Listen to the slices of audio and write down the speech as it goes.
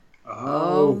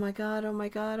Oh Oh. my god, oh my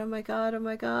god, oh my god, oh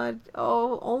my god.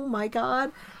 Oh my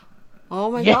god.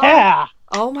 Oh my god. Yeah.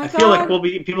 Oh my I god. feel like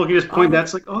people can just point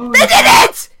that's like, oh, They did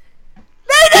it!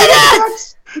 They did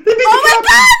it! They beat the Oh my Caps!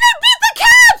 god, they beat the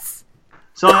Caps!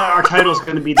 So our title's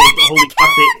going to be the holy fuck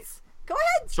they. Go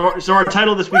ahead. So our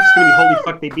title this week is going to be holy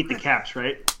fuck they beat the Caps,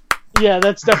 right? Yeah,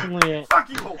 that's definitely it. Fuck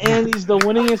you. And he's the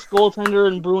winningest goaltender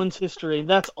in Bruins history.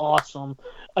 That's awesome.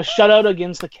 A shutout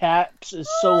against the Caps is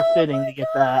so fitting to get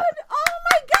that. Oh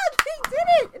my god, they did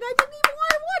it! And I didn't even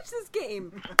want to watch this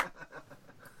game.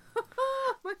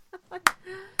 Oh my god.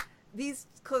 These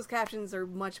closed captions are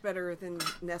much better than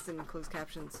Nesson closed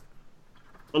captions.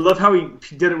 I love how he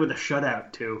did it with a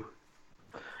shutout too.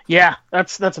 Yeah,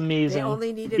 that's They amazing.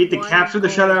 only needed Beat the one Caps with a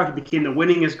goal. shutout. He became the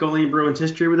winningest goalie in Bruins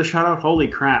history with a shutout. Holy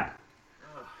crap!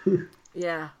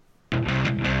 Yeah.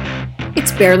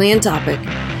 It's Barely on Topic,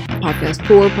 a podcast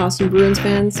for Boston Bruins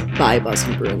fans by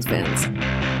Boston Bruins fans.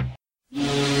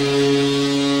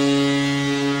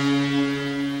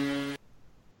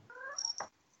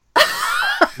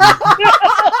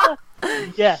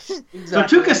 Yes, So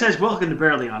exactly. Tuca says, "Welcome to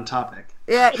Barely on Topic."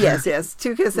 Yeah, yes.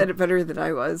 Tuca said it better than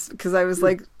I was, because I was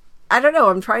like, I don't know,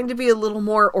 I'm trying to be a little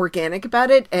more organic about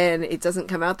it, and it doesn't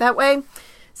come out that way.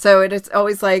 So it's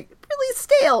always like, really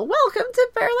stale. Welcome to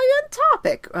Barely on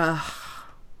Topic.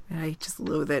 I just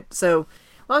loathe it. So,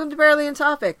 welcome to Barely on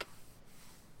Topic.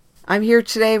 I'm here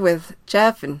today with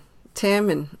Jeff and Tim,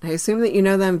 and I assume that you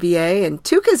know them, VA, and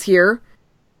Tuca's here.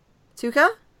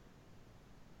 Tuca?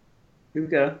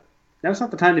 Tuca, now's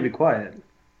not the time to be quiet.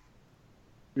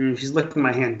 She's licking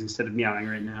my hand instead of meowing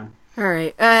right now. All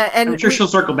right. And I'm sure she'll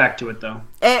circle back to it though.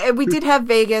 we did have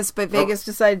Vegas, but Vegas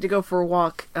decided to go for a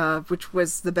walk, which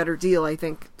was the better deal, I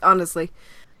think, honestly.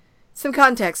 Some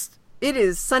context. It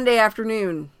is Sunday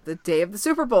afternoon, the day of the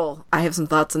Super Bowl. I have some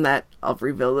thoughts on that. I'll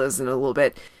reveal those in a little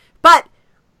bit. But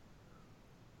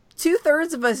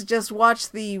 2/3 of us just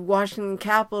watched the Washington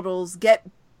Capitals get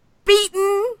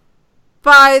beaten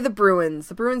by the Bruins.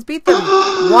 The Bruins beat them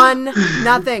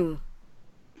 1-0.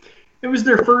 It was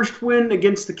their first win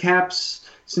against the Caps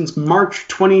since March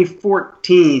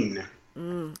 2014.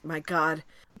 My God.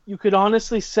 You could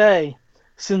honestly say,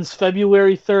 since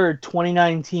February 3rd,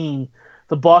 2019,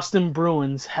 the Boston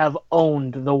Bruins have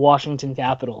owned the Washington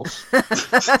Capitals.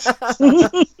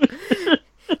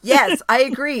 Yes, I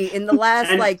agree. In the last,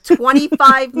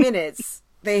 25 minutes,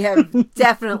 they have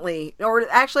definitely, or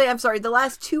actually, I'm sorry, the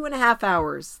last 2.5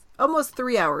 hours, almost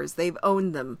 3 hours, they've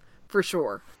owned them, for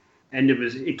sure. And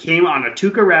it came on a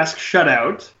Tuukka Rask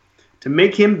shutout to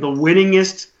make him the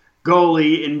winningest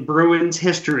goalie in Bruins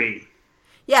history.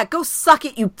 Yeah, go suck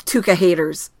it, you Tuca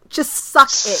haters. Just suck it.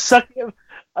 Suck it.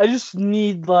 I just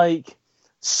need,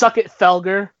 suck it,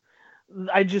 Felger.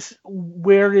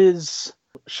 Where is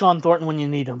Sean Thornton when you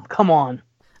need him? Come on.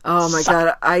 Oh my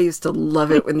God, I used to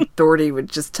love it when Thornton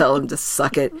would just tell him to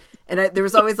suck it. And there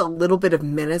was always a little bit of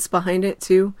menace behind it,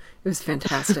 too. It was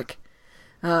fantastic.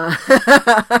 I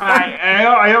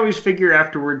always figure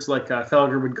afterwards,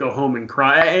 Felger would go home and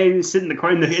cry, and sit in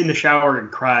the shower and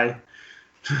cry.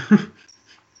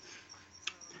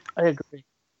 I agree.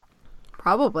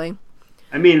 Probably.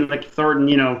 I mean,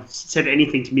 Thornton, said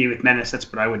anything to me with menace,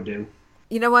 that's what I would do.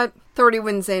 You know what? Thornton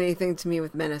wouldn't say anything to me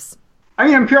with menace. I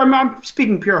mean, I'm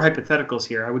speaking pure hypotheticals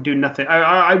here. I would do nothing.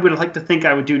 I would like to think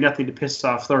I would do nothing to piss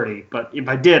off Thornton, but if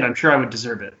I did, I'm sure I would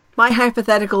deserve it. My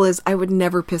hypothetical is I would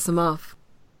never piss him off.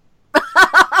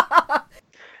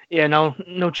 Yeah, no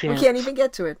chance. We can't even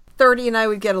get to it. 30 and I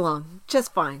would get along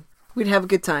just fine. We'd have a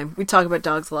good time. We'd talk about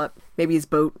dogs a lot. Maybe his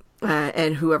boat,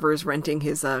 and whoever is renting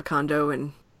his condo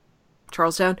in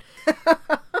Charlestown.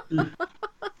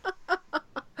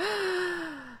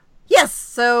 Yes,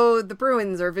 so the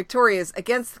Bruins are victorious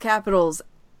against the Capitals.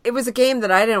 It was a game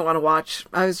that I didn't want to watch.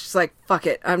 I was just like, fuck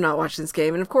it, I'm not watching this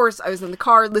game. And of course, I was in the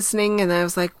car listening, and I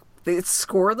was like, it's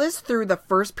scoreless through the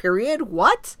first period?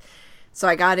 What? So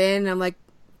I got in, and I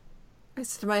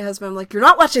said to my husband, I'm like, you're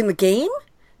not watching the game?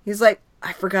 He's like,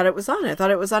 I forgot it was on. I thought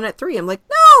it was on at 3. I'm like,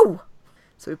 no!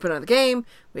 So we put on the game,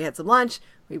 we had some lunch,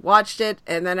 we watched it,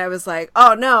 and then I was like,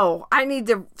 oh no, I need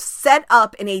to set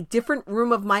up in a different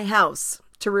room of my house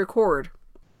to record.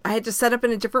 I had to set up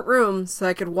in a different room so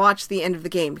I could watch the end of the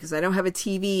game because I don't have a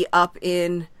TV up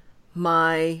in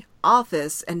my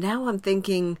office. And now I'm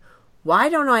thinking, why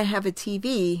don't I have a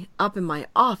TV up in my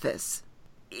office?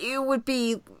 It would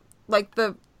be like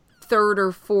the 3rd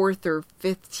or 4th or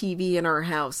 5th TV in our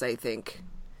house, I think.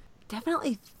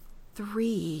 Definitely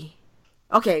 3.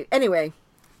 Okay, anyway,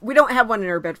 we don't have one in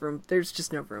our bedroom. There's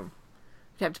just no room.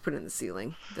 We'd have to put it in the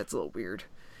ceiling. That's a little weird.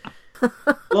 A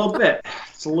little bit.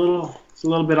 It's a little It's a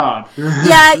little bit odd.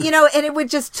 Yeah, and it would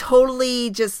just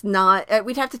totally just not...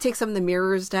 we'd have to take some of the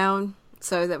mirrors down,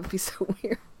 so that would be so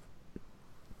weird.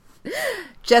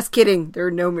 Just kidding. There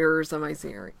are no mirrors on my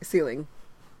ceiling.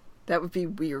 That would be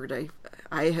weird.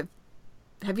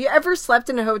 Have you ever slept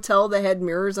in a hotel that had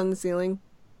mirrors on the ceiling?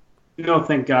 No,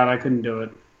 thank God. I couldn't do it.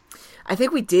 I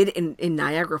think we did in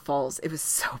Niagara Falls. It was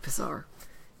so bizarre.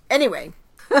 Anyway.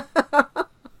 It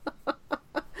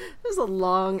was a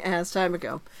long-ass time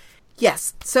ago.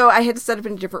 Yes, so I had to set up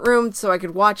in a different room so I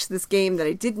could watch this game that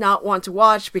I did not want to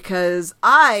watch because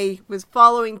I was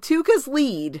following Tuca's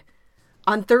lead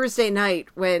on Thursday night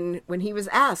when he was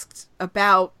asked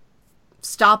about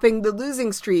stopping the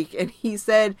losing streak. And he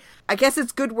said, I guess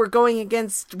it's good we're going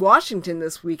against Washington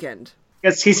this weekend.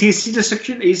 Yes,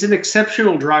 he's an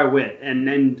exceptional dry wit.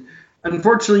 And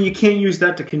unfortunately, you can't use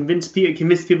that to convince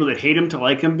people that hate him to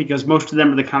like him because most of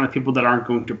them are the kind of people that aren't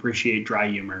going to appreciate dry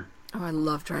humor. Oh, I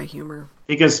love dry humor.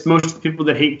 Because most of the people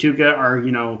that hate Tuca are,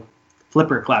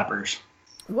 flipper clappers.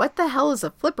 What the hell is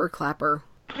a flipper clapper?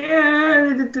 I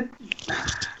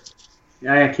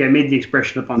made the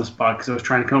expression up on the spot because I was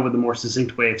trying to come up with a more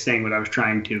succinct way of saying what I was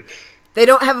trying to. They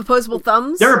don't have opposable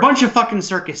thumbs? They're a bunch of fucking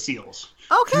circus seals.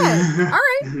 Okay. All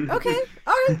right. Okay.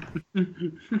 All right.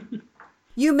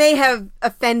 You may have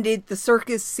offended the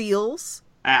circus seals.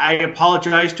 I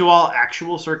apologize to all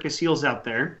actual circus seals out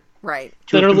there. Right.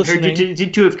 To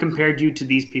have compared you to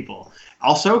these people.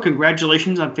 Also,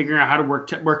 congratulations on figuring out how to work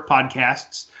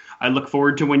podcasts. I look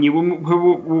forward to when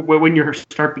you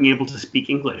start being able to speak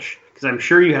English, because I'm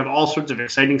sure you have all sorts of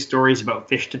exciting stories about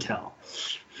fish to tell.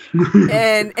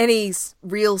 And any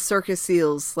real circus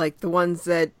seals, like the ones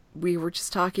that we were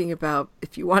just talking about,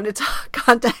 if you want to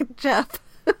contact Jeff,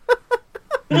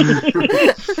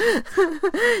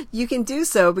 you can do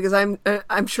so, because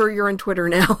I'm sure you're on Twitter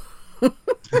now.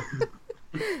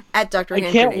 At Dr. I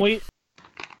can't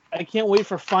wait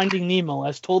for Finding Nemo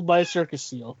as told by a circus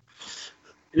seal.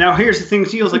 Now, here's the thing,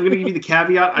 seals. I'm going to give you the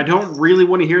caveat. I don't really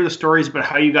want to hear the stories about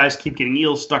how you guys keep getting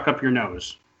eels stuck up your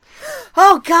nose.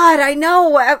 Oh, God, I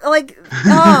know.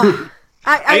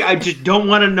 I just don't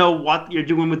want to know what you're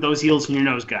doing with those eels in your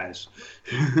nose, guys.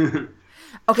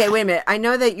 Okay, wait a minute. I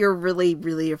know that you're really,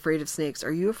 really afraid of snakes.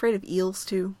 Are you afraid of eels,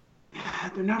 too?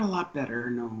 They're not a lot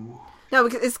better, no. No,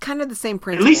 because it's kind of the same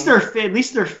principle. At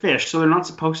least they're fish, so they're not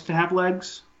supposed to have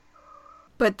legs.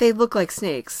 But they look like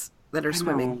snakes that are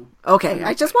swimming. Okay,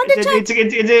 I just wanted to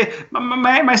check.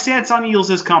 My stance on eels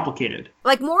is complicated.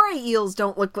 Like, moray eels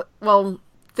don't look... Well,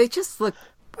 they just look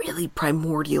really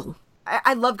primordial.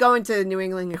 I love going to New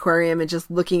England Aquarium and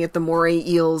just looking at the moray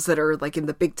eels that are, like, in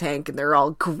the big tank, and they're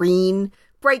all green,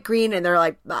 bright green, and they're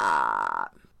like, bah,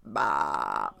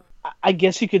 bah. I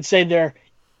guess you could say they're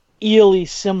eerily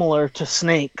similar to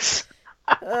snakes.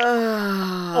 2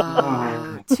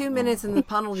 minutes in the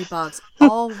penalty box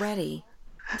already.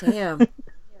 Damn. You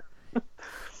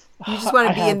just want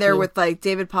to be in there with, like,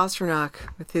 David Pasternak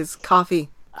with his coffee.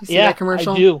 You see that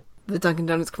commercial? I do. The Dunkin'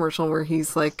 Donuts commercial where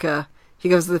he's like, he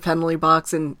goes to the penalty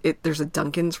box and there's a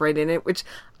Dunkin's right in it, which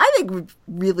I think would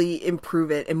really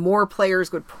improve it. And more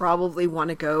players would probably want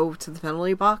to go to the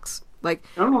penalty box. Like,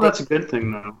 I don't know if that's a good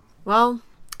thing, though. Well,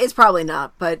 it's probably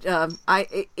not, but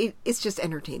it's just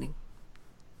entertaining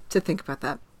to think about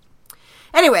that.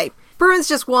 Anyway, Bruins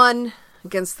just won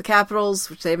against the Capitals,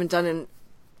 which they haven't done in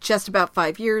just about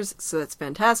 5 years, so that's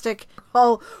fantastic.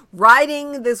 All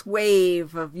riding this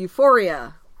wave of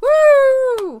euphoria.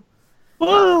 Woo!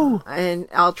 Woo! And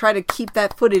I'll try to keep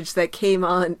that footage that came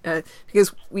on,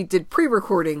 because we did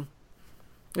pre-recording,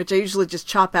 which I usually just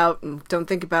chop out and don't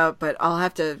think about, but I'll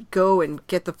have to go and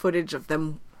get the footage of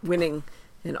them winning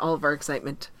and all of our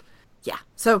excitement. Yeah.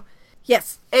 So,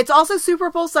 yes, it's also Super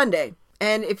Bowl Sunday.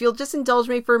 And if you'll just indulge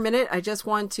me for a minute, I just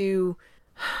want to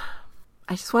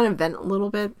vent a little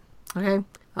bit. Okay.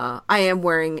 I am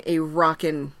wearing a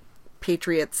rockin'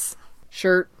 Patriots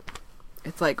shirt.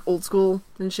 It's like old school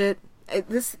and shit.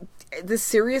 This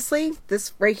seriously,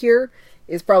 this right here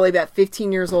is probably about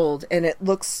 15 years old, and it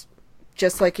looks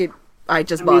just like I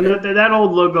bought it. That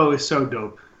old logo is so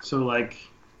dope. So, like,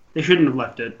 they shouldn't have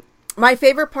left it. My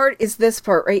favorite part is this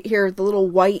part right here, the little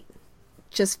white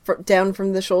just down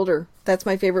from the shoulder. That's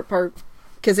my favorite part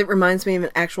because it reminds me of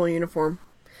an actual uniform.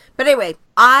 But anyway,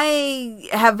 I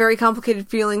have very complicated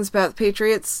feelings about the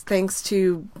Patriots thanks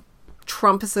to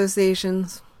Trump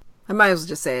associations. I might as well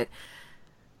just say it.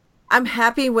 I'm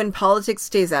happy when politics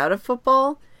stays out of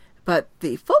football, but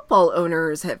the football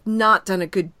owners have not done a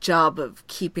good job of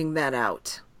keeping that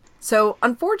out. So,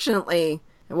 unfortunately,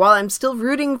 while I'm still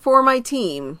rooting for my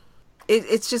team,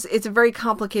 it's a very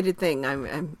complicated thing.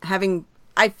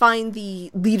 I find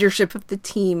the leadership of the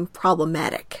team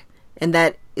problematic. and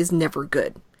that is never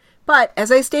good. But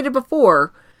as I stated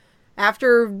before,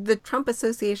 after the Trump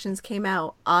associations came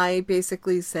out, I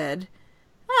basically said,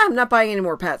 I'm not buying any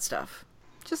more Pat stuff.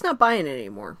 Just not buying it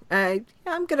anymore. I'm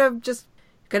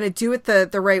gonna do it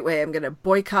the right way. I'm gonna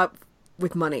boycott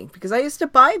with money, because I used to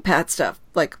buy Pat stuff,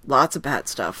 like lots of Pat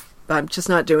stuff, but I'm just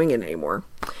not doing it anymore.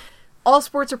 All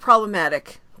sports are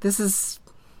problematic.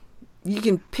 You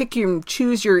can pick and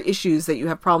choose your issues that you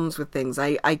have problems with things.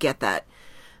 I get that.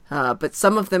 But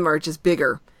some of them are just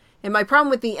bigger. And my problem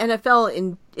with the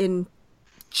NFL in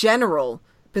general,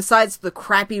 besides the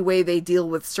crappy way they deal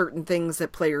with certain things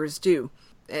that players do,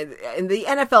 and the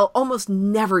NFL almost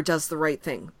never does the right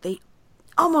thing. They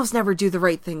almost never do the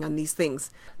right thing on these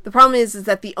things. The problem is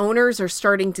that the owners are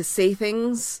starting to say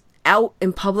things out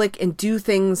in public and do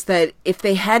things that if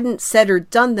they hadn't said or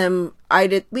done them,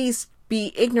 I'd at least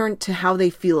be ignorant to how they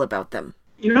feel about them.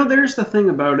 You know, there's the thing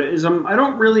about it is I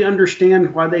don't really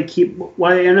understand why the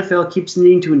NFL keeps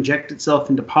needing to inject itself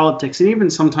into politics and even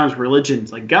sometimes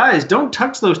religions. Like, guys, don't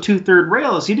touch those 2/3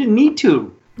 rails. You didn't need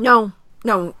to. No,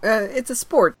 it's a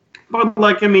sport. But,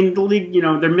 like, I mean, the league, you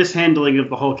know, their mishandling of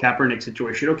the whole Kaepernick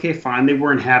situation, okay, fine, they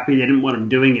weren't happy, they didn't want him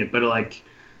doing it, but, like,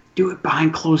 do it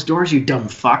behind closed doors, you dumb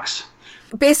fucks.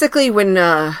 Basically, when,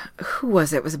 who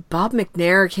was it? Was it Bob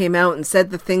McNair came out and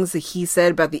said the things that he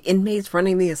said about the inmates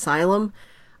running the asylum?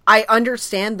 I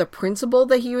understand the principle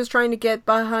that he was trying to get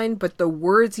behind, but the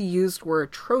words he used were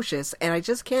atrocious, and I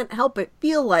just can't help but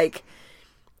feel like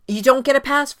you don't get a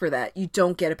pass for that. You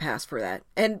don't get a pass for that.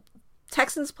 And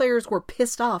Texans players were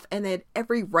pissed off, and they had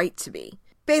every right to be.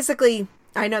 Basically,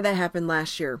 I know that happened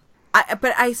last year.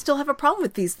 But I still have a problem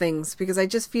with these things, because I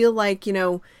just feel like, you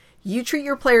know, you treat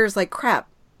your players like crap.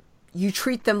 You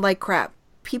treat them like crap.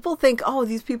 People think, oh,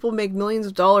 these people make millions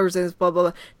of dollars and blah, blah,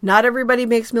 blah. Not everybody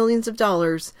makes millions of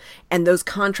dollars, and those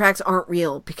contracts aren't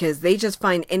real, because they just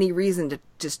find any reason to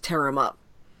just tear them up.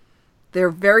 There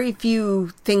are very few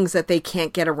things that they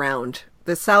can't get around.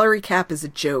 The salary cap is a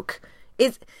joke.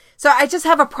 So I just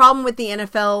have a problem with the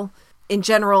NFL in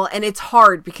general, and it's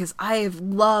hard because I have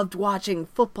loved watching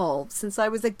football since I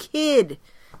was a kid.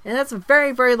 And that's a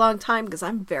very, very long time because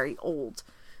I'm very old.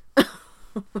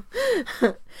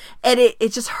 And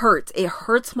it just hurts. It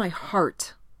hurts my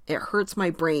heart. It hurts my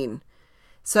brain.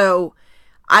 So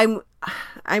I'm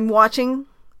watching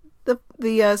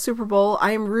the Super Bowl.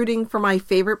 I am rooting for my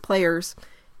favorite players.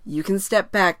 You can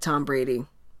step back, Tom Brady.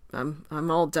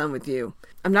 I'm all done with you.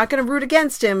 I'm not going to root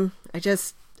against him.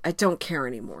 I don't care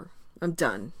anymore. I'm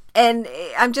done. And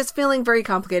I'm just feeling very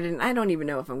complicated, and I don't even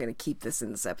know if I'm going to keep this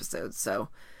in this episode. So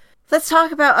let's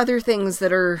talk about other things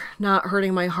that are not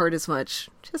hurting my heart as much.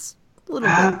 Just a little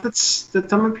bit.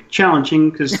 That might be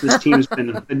challenging because this team has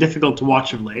been difficult to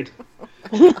watch of late.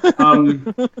 Bruins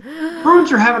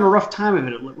are having a rough time of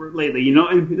it lately. You know,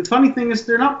 and the funny thing is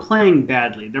they're not playing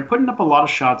badly. They're putting up a lot of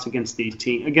shots against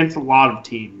against a lot of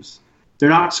teams. They're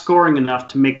not scoring enough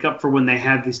to make up for when they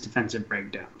have these defensive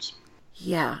breakdowns.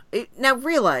 Yeah. Now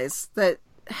realize that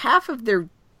half of their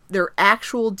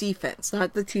actual defense,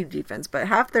 not the team defense, but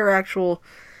half their actual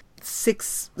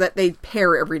six that they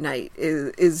pair every night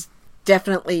is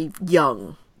definitely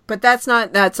young. But that's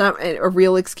not a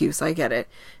real excuse. I get it,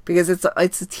 because it's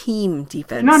a team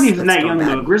defense. Not even that young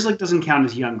though. Grzelcyk doesn't count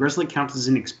as young. Grzelcyk counts as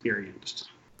inexperienced.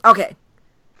 Okay.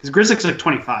 Because Grzelcyk's like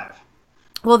 25.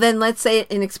 Well, then let's say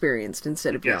inexperienced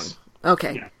instead of yes. young.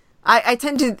 Okay. Yeah. I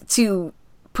tend to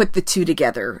put the two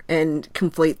together and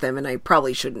conflate them, and I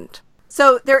probably shouldn't.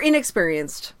 So they're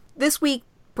inexperienced. This week,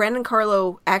 Brandon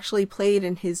Carlo actually played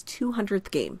in his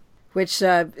 200th game, which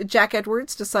Jack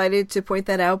Edwards decided to point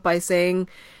that out by saying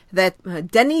that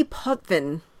Denny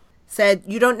Potvin said,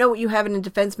 you don't know what you have in a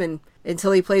defenseman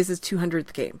until he plays his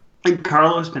 200th game. And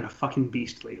Carlo's been a fucking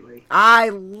beast lately. I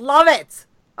love it!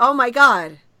 Oh my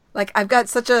god. Like, I've got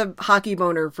such a hockey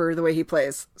boner for the way he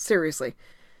plays. Seriously.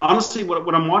 Honestly,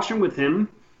 what I'm watching with him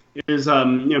is,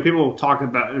 people will talk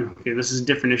about, okay, this is a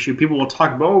different issue. People will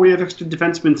talk about, we have extra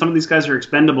defensemen. Some of these guys are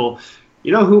expendable.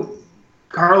 You know who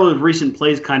Carlo's recent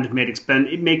plays kind of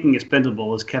making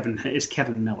expendable is Kevin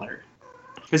Miller.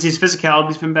 Because his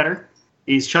physicality's been better.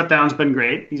 His shutdown's been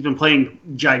great. He's been playing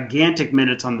gigantic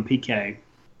minutes on the PK.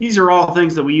 These are all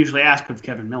things that we usually ask of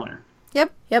Kevin Miller.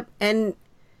 Yep. And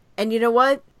you know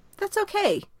what? That's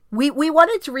okay. We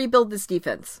wanted to rebuild this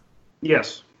defense.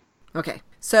 Yes. Okay.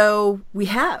 So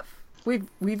we've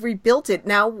rebuilt it.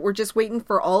 Now we're just waiting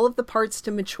for all of the parts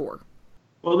to mature.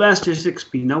 Well, that's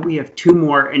just we know we have two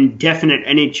more indefinite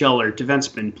NHLer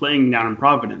defensemen playing down in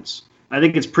Providence. I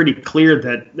think it's pretty clear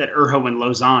that Urho and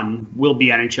Lausanne will be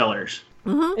NHLers.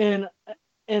 Mm-hmm.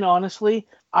 And honestly,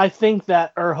 I think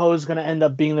that Urho is going to end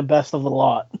up being the best of the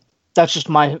lot. That's just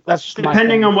my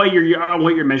depending on what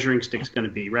your measuring stick's going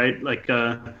to be, right? Like,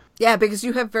 yeah, because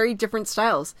you have very different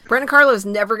styles. Brandon Carlo is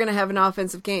never going to have an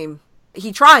offensive game.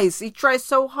 He tries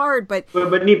so hard, but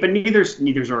neither's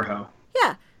Zorho.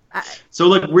 Yeah. So,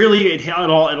 like, really, a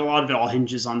lot of it all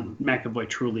hinges on McAvoy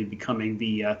truly becoming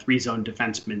the 3-zone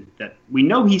defenseman that we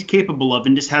know he's capable of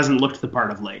and just hasn't looked the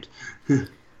part of late.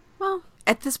 Well,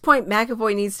 at this point,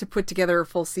 McAvoy needs to put together a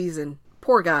full season.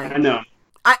 Poor guy. I know.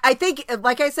 I think,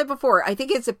 like I said before, I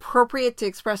think it's appropriate to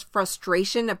express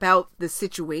frustration about the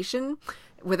situation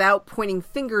without pointing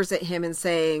fingers at him and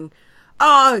saying,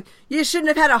 oh, you shouldn't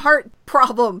have had a heart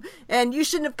problem, and you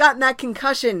shouldn't have gotten that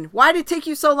concussion. Why did it take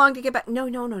you so long to get back? No,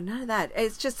 none of that.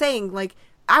 It's just saying, like,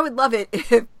 I would love it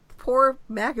if poor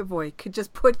McAvoy could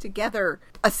just put together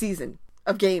a season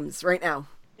of games right now.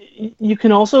 You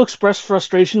can also express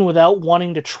frustration without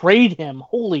wanting to trade him.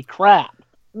 Holy crap.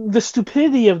 The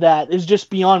stupidity of that is just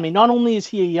beyond me. Not only is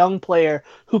he a young player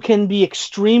who can be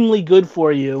extremely good for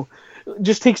you,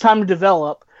 just takes time to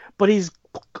develop, but he's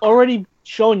already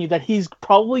shown you that he's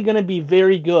probably going to be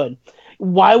very good.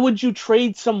 Why would you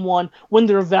trade someone when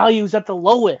their value is at the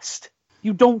lowest?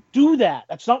 You don't do that.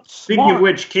 That's not smart. Speaking of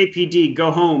which, KPD,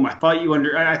 go home. I thought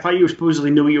you supposedly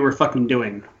knew what you were fucking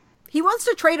doing. He wants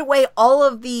to trade away all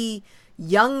of the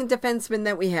young defensemen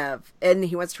that we have, and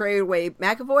he wants to trade away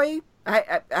McAvoy.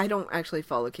 I don't actually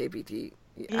follow KPD.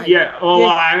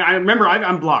 I remember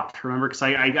I'm blocked. Remember, because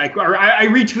I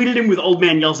retweeted him with "Old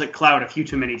Man Yells at Cloud" a few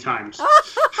too many times.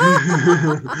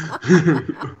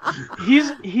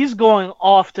 He's going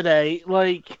off today.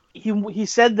 Like he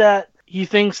said that he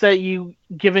thinks that you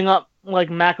giving up like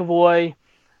McAvoy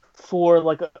for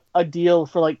like a deal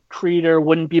for like Kreider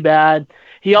wouldn't be bad.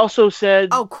 He also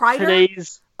said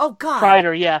Kreider?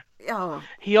 Kreider, yeah. Oh.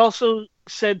 He also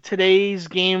said today's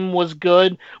game was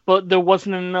good, but there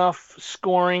wasn't enough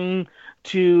scoring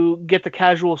to get the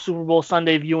casual Super Bowl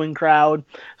Sunday viewing crowd.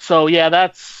 So yeah,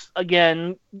 that's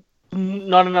again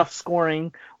not enough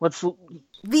scoring. The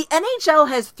NHL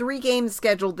has 3 games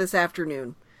scheduled this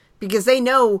afternoon because they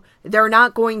know they're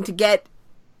not going to get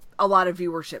a lot of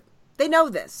viewership. They know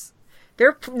this.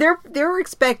 They're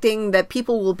expecting that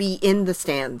people will be in the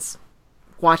stands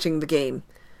watching the game.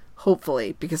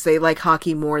 Hopefully, because they like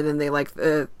hockey more than they like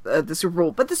the Super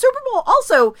Bowl. But the Super Bowl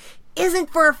also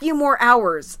isn't for a few more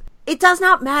hours. It does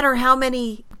not matter how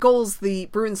many goals the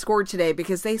Bruins scored today,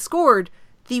 because they scored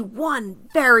the one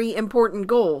very important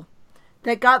goal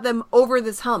that got them over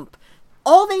this hump.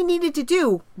 All they needed to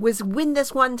do was win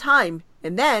this one time,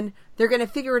 and then they're going to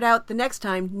figure it out the next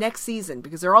time, next season,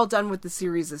 because they're all done with the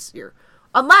series this year.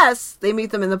 Unless they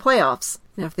meet them in the playoffs.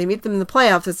 Now, if they meet them in the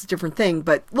playoffs, that's a different thing.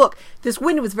 But look, this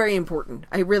win was very important.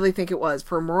 I really think it was.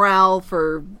 For morale,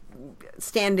 for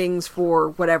standings, for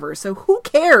whatever. So who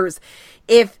cares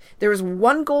if there was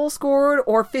 1 goal scored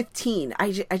or 15?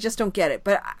 I just don't get it.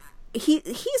 But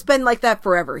he's been like that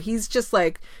forever. He's just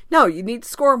like, no, you need to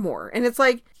score more. And it's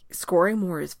like, scoring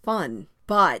more is fun.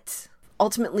 But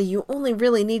ultimately, you only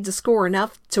really need to score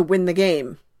enough to win the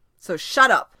game. So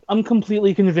shut up. I'm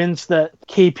completely convinced that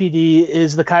KPD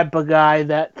is the type of guy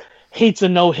that hates a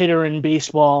no-hitter in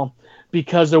baseball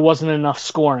because there wasn't enough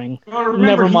scoring. Well,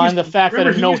 never mind the fact that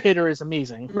a no-hitter is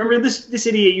amazing. Remember, this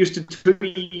idiot used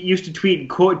to tweet,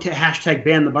 quote, to hashtag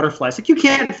ban the butterflies. Like, you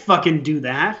can't fucking do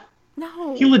that.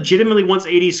 No. He legitimately wants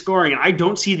 80 scoring, and I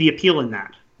don't see the appeal in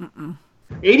that.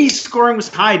 80 scoring was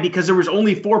high because there was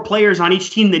only 4 players on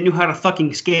each team that knew how to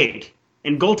fucking skate,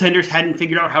 and goaltenders hadn't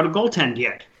figured out how to goaltend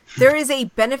yet. There is a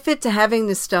benefit to having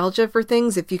nostalgia for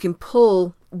things if you can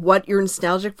pull what you're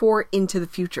nostalgic for into the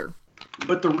future.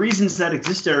 But the reasons that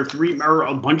exist are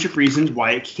a bunch of reasons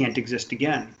why it can't exist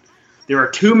again. There are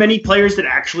too many players that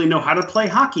actually know how to play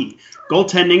hockey.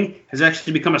 Goaltending has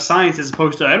actually become a science as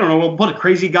opposed to, I don't know, we'll put a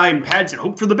crazy guy in pads and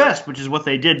hope for the best, which is what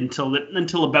they did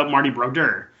until about Marty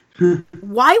Brodeur.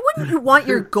 Why wouldn't you want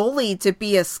your goalie to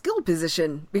be a skill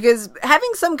position? Because having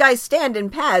some guy stand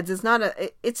in pads is not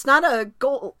a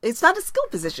skill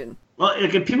position. Well,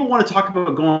 if people want to talk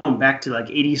about going back to like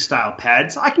 80s style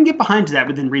pads, I can get behind that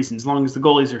within reason as long as the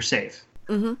goalies are safe.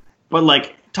 Mm-hmm. But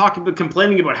like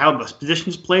complaining about how the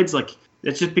position's played, it's like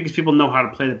it's just because people know how to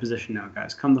play the position now,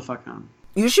 guys. Come the fuck on.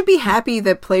 You should be happy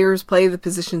that players play the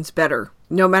positions better,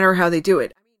 no matter how they do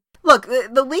it. Look,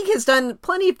 the league has done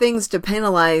plenty of things to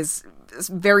penalize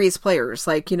various players,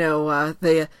 like,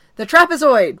 the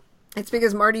trapezoid. It's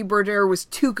because Marty Brodeur was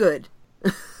too good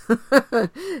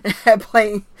at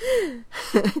playing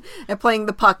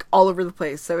the puck all over the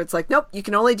place. So it's like, nope, you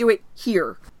can only do it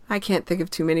here. I can't think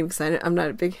of too many because I'm not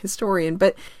a big historian,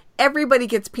 but everybody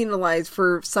gets penalized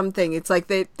for something. It's like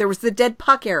there was the dead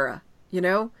puck era,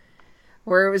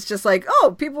 where it was just like,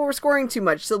 oh, people were scoring too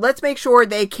much, so let's make sure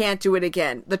they can't do it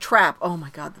again. The trap. Oh my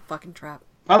god, the fucking trap.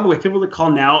 By the way, people that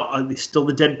call now still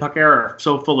the dead puck era are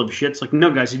so full of shit. It's like,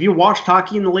 no, guys, if you watched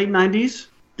hockey in the late 90s,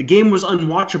 the game was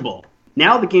unwatchable.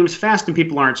 Now the game's fast and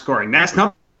people aren't scoring. That's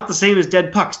not the same as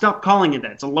dead puck. Stop calling it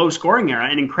that. It's a low-scoring era,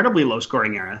 an incredibly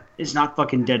low-scoring era. It's not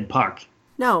fucking dead puck.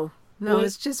 No,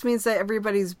 it just means that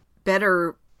everybody's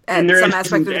better at And some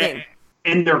aspect of the game.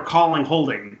 And they're calling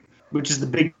holding, which is the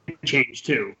big change,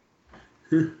 too.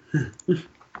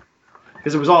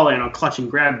 Because it was all, clutch and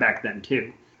grab back then,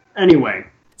 too. Anyway.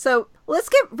 So let's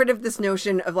get rid of this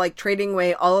notion of like trading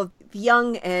away all of the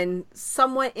young and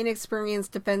somewhat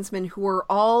inexperienced defensemen who are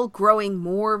all growing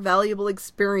more valuable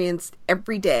experience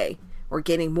every day, or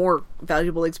gaining more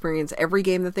valuable experience every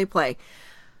game that they play.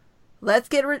 Let's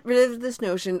get rid of this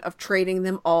notion of trading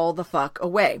them all the fuck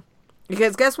away.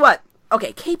 Because guess what?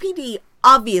 Okay, KPD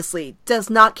obviously does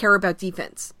not care about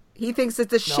defense. He thinks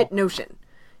it's a shit notion.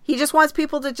 He just wants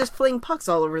people to just fling pucks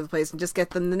all over the place and just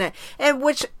get them in the net. And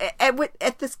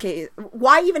at this case,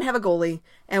 why even have a goalie?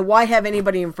 And why have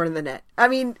anybody in front of the net? I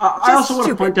mean, I also want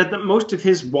to point out that most of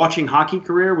his watching hockey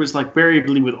career was like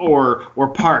variably with Orr or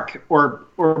Park or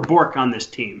Bork on this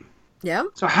team. Yeah.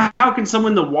 So how can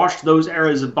someone that watched those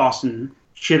eras of Boston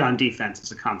shit on defense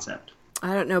as a concept?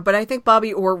 I don't know, but I think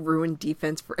Bobby Orr ruined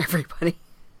defense for everybody.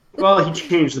 Well, he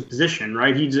changed the position,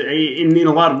 right? He's in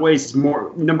a lot of ways, he's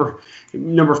more number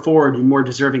four and more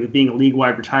deserving of being a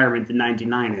league-wide retirement than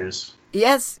 99 is.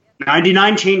 Yes.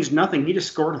 99 changed nothing. He just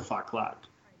scored a fuck lot.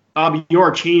 Bobby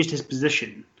Orr changed his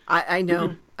position. I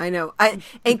know.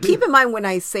 And keep in mind when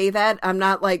I say that, I'm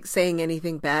not like saying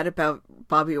anything bad about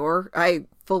Bobby Orr. I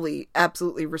fully,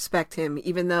 absolutely respect him,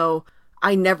 even though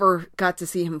I never got to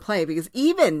see him play. Because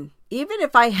even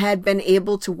if I had been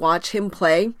able to watch him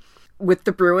play with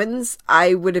the Bruins,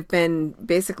 I would have been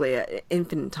basically an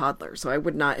infant toddler, so I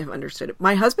would not have understood it.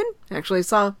 My husband actually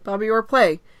saw Bobby Orr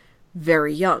play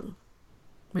very young.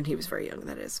 When he was very young,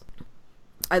 that is.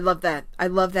 I love that. I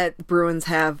love that Bruins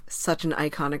have such an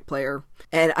iconic player.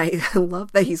 And I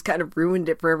love that he's kind of ruined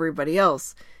it for everybody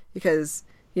else. Because,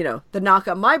 the knock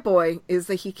on my boy is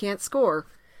that he can't score.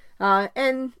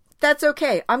 And that's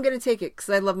okay. I'm going to take it because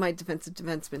I love my defensive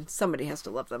defensemen. Somebody has to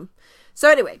love them. So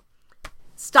anyway,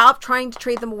 stop trying to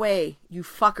trade them away, you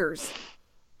fuckers.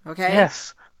 Okay?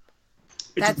 Yes.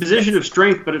 It's a position of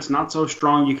strength, but it's not so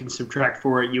strong you can subtract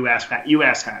for it, you ass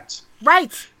hats.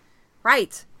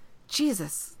 Right.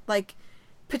 Jesus. Like,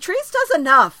 Patrice does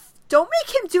enough. Don't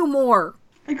make him do more.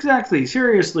 Exactly.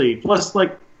 Seriously. Plus,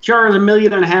 Chara's 1.5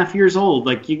 million years old.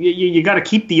 You got to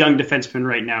keep the young defenseman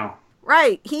right now.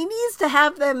 Right. He needs to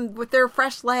have them with their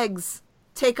fresh legs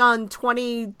take on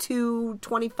 22,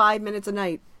 25 minutes a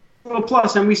night. Well,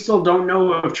 plus, and we still don't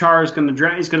know if Chara is going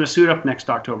to suit up next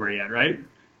October yet, right?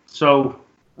 So,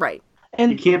 right.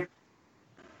 And you can't.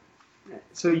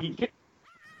 So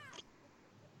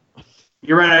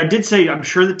you're right. I did say I'm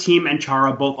sure the team and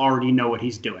Chara both already know what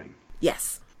he's doing.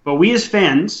 Yes. But we as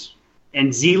fans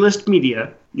and Z-list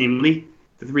media, namely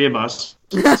the three of us,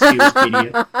 Z-list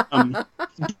media,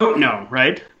 don't know,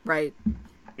 right? Right.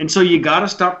 And so you got to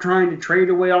stop trying to trade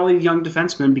away all these young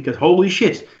defensemen because holy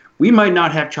shit, we might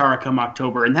not have Chara come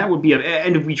October, and that would be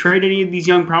and if we trade any of these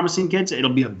young promising kids,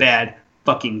 it'll be a bad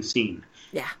fucking scene.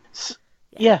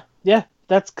 Yeah.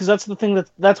 That's the thing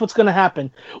that's what's going to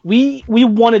happen. We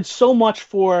wanted so much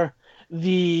for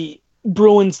the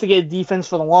Bruins to get defense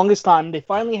for the longest time. They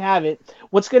finally have it.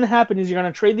 What's going to happen is you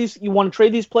want to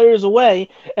trade these players away,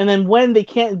 and then when they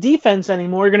can't defense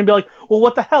anymore, you're going to be like, well,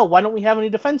 what the hell? Why don't we have any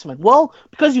defensemen? Well,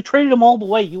 because you traded them all the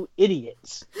way, you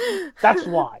idiots. That's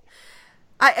why.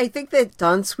 I think that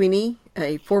Don Sweeney,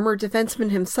 a former defenseman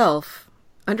himself,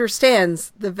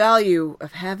 understands the value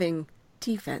of having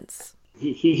defense.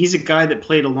 He's a guy that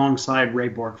played alongside Ray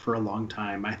Bourque for a long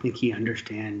time. I think he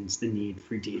understands the need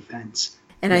for defense.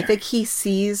 And I think he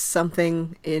sees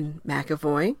something in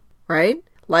McAvoy, right?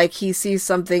 Like he sees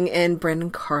something in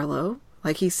Brendan Carlo.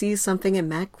 Like he sees something in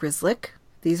Matt Grzelcyk.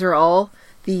 These are all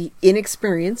the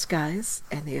inexperienced guys.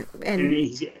 And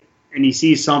he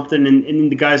sees something in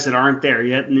the guys that aren't there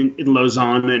yet, in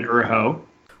Lauzon and Urho.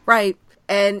 Right.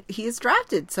 And he's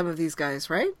drafted some of these guys,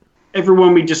 right?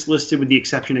 Everyone we just listed with the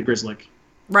exception of Grzelcyk.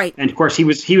 Right. And of course he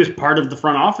was part of the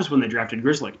front office when they drafted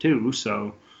Grzelcyk too,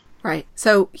 so... Right.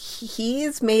 So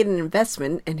he's made an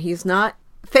investment, and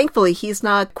thankfully he's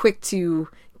not quick to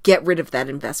get rid of that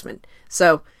investment.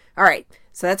 So, all right.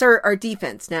 So that's our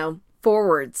defense. Now,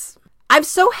 forwards. I'm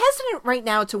so hesitant right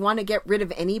now to want to get rid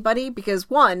of anybody because,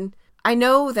 one, I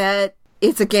know that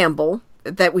it's a gamble,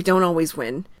 that we don't always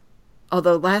win.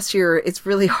 Although last year, it's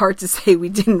really hard to say we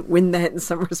didn't win that in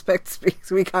some respects because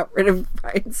we got rid of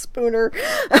Ryan Spooner.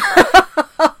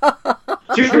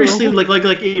 Seriously,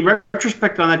 like in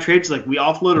retrospect on that trade, it's like we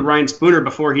offloaded Ryan Spooner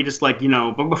before he just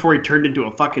before he turned into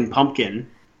a fucking pumpkin.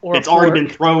 It's already been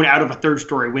thrown out of a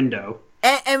third-story window.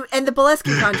 And the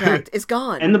Bolesky contract is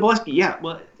gone. And the Bolesky, yeah.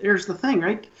 Well, here's the thing,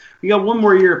 right? We got one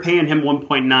more year of paying him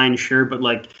 1.9, sure,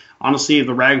 but honestly, if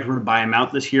the Rags were to buy him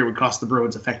out this year, it would cost the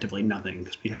Bruins effectively nothing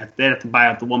because they'd have to buy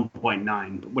out the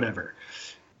 1.9, but whatever.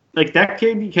 Like that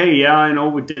KBK, yeah, I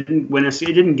know it didn't win us.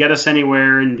 It didn't get us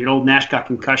anywhere, and the old Nash got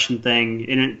concussion thing,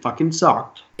 and it fucking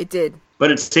sucked. It did,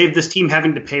 but it saved this team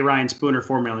having to pay Ryan Spooner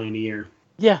 $4 million a year.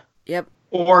 Yeah. Yep.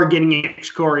 Or getting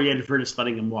excoriated for just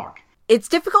letting him walk. It's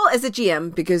difficult as a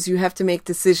GM because you have to make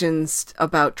decisions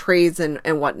about trades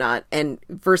and whatnot, and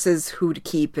versus who to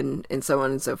keep and so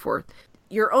on and so forth.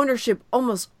 Your ownership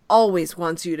almost always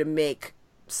wants you to make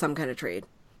some kind of trade.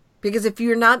 Because if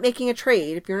you're not making a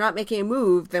trade, if you're not making a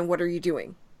move, then what are you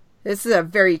doing? This is a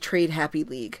very trade-happy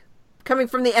league. Coming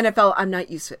from the NFL, I'm not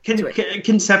used to it.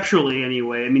 Conceptually,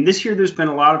 anyway. I mean, this year there's been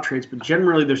a lot of trades, but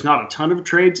generally there's not a ton of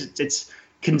trades. It's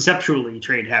conceptually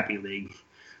trade-happy league.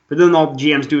 But then all the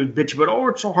GMs do is bitch about,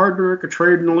 it's so hard to make a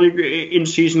trade in the league in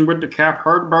season with the cap.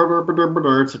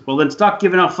 It's like, well, then stop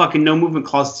giving out fucking no movement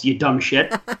clauses, you dumb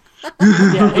shit.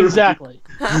 Yeah, exactly.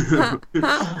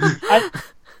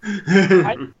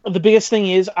 The biggest thing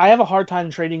is I have a hard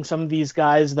time trading some of these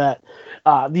guys that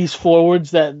these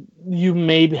forwards that you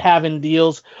may have in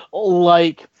deals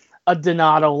like a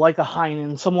Donato, like a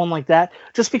Heinen, someone like that,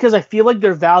 just because I feel like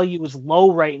their value is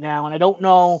low right now, and I don't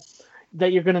know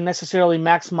that you're going to necessarily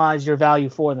maximize your value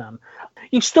for them.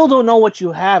 You still don't know what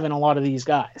you have in a lot of these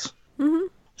guys. Mm-hmm.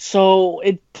 So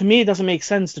to me, it doesn't make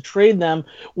sense to trade them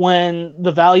when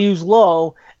the value's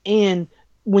low and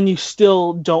when you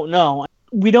still don't know.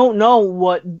 We don't know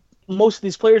what most of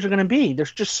these players are going to be. They're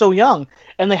just so young,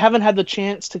 and they haven't had the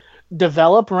chance to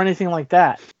develop or anything like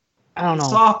that. I don't know.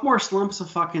 Sophomore slump's a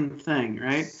fucking thing,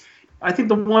 right? I think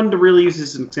the one to really use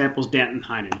as an example is Danton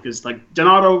Heinen, because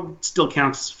Donato still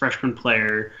counts as a freshman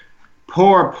player.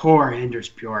 Poor Anders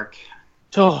Bjork.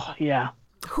 Oh, yeah.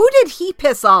 Who did he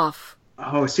piss off?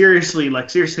 Oh, seriously,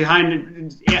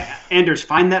 Heinen, Anders,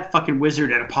 find that fucking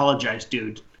wizard and apologize,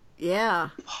 dude. Yeah.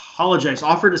 Apologize.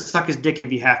 Offer to suck his dick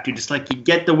if you have to. Just you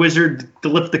get the wizard to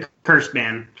lift the curse,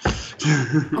 man.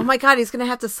 Oh my god, he's going to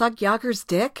have to suck Yager's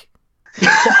dick?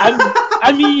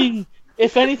 I mean,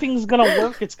 if anything's going to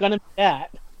work, it's going to be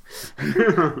that.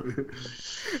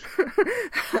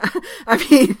 I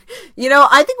mean,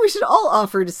 I think we should all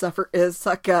offer to suck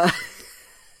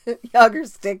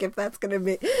Yager's dick if that's going to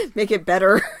make it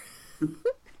better.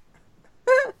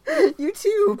 You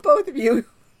too, both of you.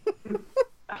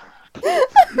 I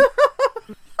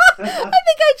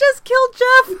think I just killed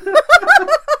Jeff.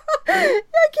 I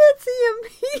can't see him.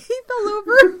 He fell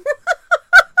over.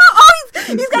 Oh,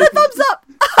 he's got a thumbs up.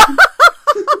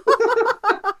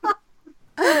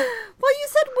 Well, you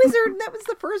said wizard, and that was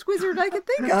the first wizard I could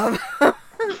think of. The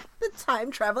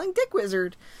time-traveling dick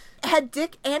wizard. It had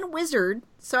dick and wizard,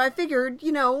 so I figured,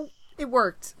 it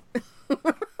worked.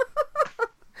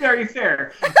 Very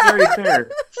fair. Very fair.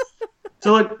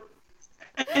 So,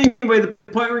 anyway, the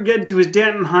point we're getting to is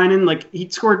Danton Heinen. He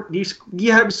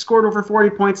scored over 40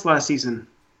 points last season.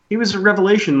 He was a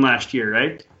revelation last year,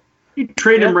 right? You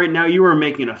trade him right now, you are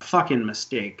making a fucking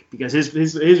mistake because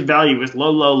his value is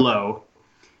low.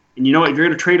 And if you're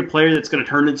going to trade a player that's going to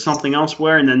turn into something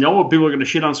elsewhere, and then people are going to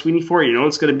shit on Sweeney for it,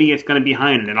 it's going to be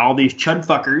Heinen. And all these chud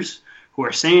fuckers who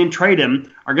are saying trade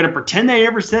him are going to pretend they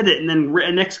never said it and then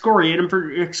excoriate him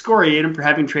for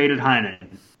having traded Heinen.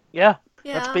 Yeah.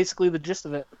 That's basically the gist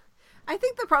of it. I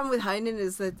think the problem with Heinen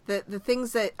is that the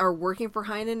things that are working for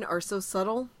Heinen are so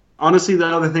subtle. Honestly, the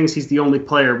other thing is he's the only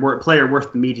player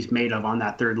worth the meat he's made of on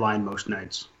that third line most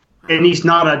nights. And he's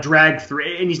not a drag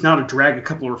a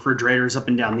couple of refrigerators up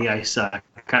and down the ice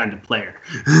kind of player.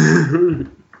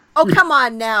 Oh, come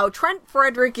on now. Trent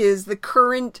Frederick is the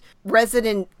current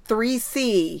resident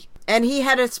 3C, and he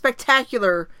had a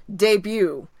spectacular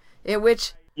debut in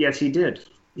which... Yes, he did.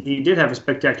 He did have a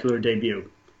spectacular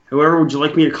debut. However, would you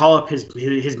like me to call up his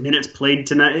minutes played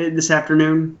this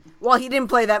afternoon? Well, he didn't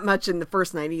play that much in the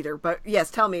first night either, but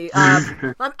yes, tell me.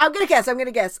 I'm going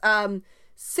to guess.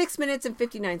 6 minutes and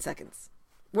 59 seconds.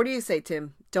 What do you say,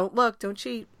 Tim? Don't look, don't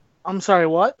cheat. I'm sorry,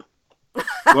 what?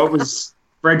 What was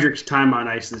Frederick's time on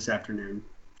ice this afternoon?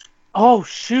 Oh,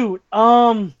 shoot.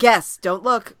 Guess, don't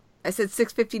look. I said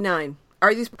 6:59.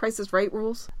 Are these Prices Right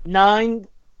rules? 1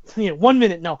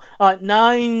 minute, no.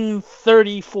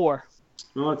 9:34.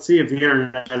 Well, let's see if the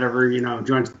internet ever,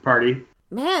 joins the party.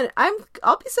 Man,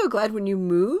 I'll be so glad when you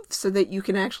move so that you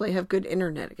can actually have good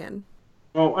internet again.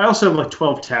 Well, I also have like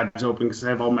 12 tabs open because I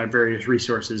have all my various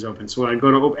resources open. So when I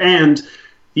go to and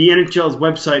the NHL's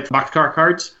website for boxcar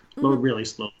cards load really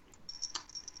slow.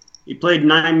 He played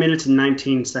 9 minutes and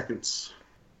 19 seconds.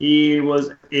 He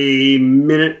was a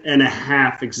minute and a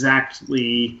half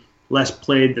exactly less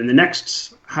played than the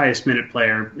next highest minute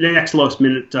player, the next lowest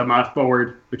minute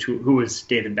forward, who was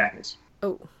David Backes.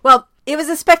 Oh, well, it was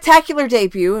a spectacular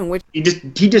debut in which He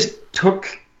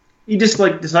just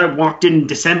like decided walked in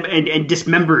and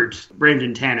dismembered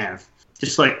Brandon Tanev.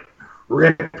 Just like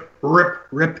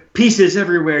rip pieces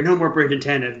everywhere. No more Brandon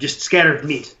Tanev. Just scattered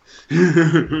meat.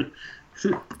 and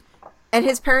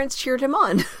his parents cheered him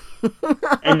on.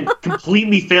 And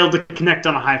completely failed to connect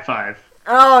on a high five.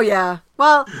 Oh yeah.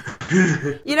 Well,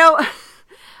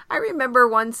 I remember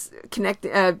once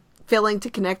failing to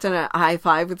connect on a high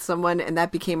five with someone, and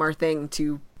that became our thing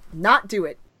to not do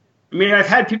it. I mean, I've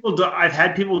had people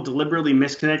deliberately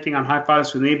misconnecting on high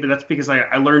fives with me, but that's because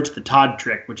I learned the Todd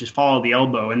trick, which is follow the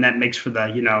elbow, and that makes for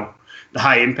the the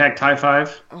high impact high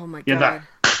five. Oh my god!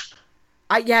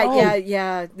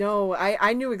 Yeah. No,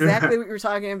 I knew exactly what you were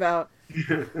talking about.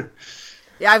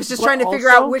 Yeah, I was just trying to figure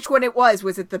out which one it was.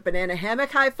 Was it the banana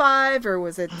hammock high five, or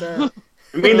was it the?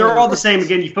 I mean, they're all the same.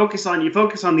 Again, you focus on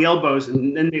the elbows,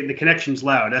 and then the connection's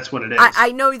loud. That's what it is.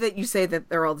 I know that you say that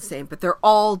they're all the same, but they're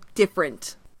all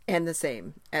different and the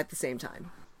same at the same time.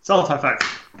 It's all high five.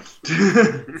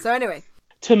 So anyway.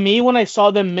 To me, when I saw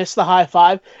them miss the high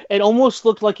five, it almost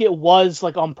looked like it was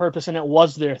like on purpose and it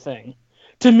was their thing.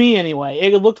 To me, anyway.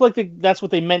 It looked like that's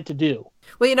what they meant to do.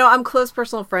 Well, I'm close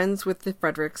personal friends with the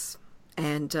Fredericks,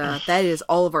 and that is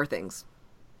all of our things.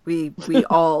 We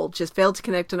all just failed to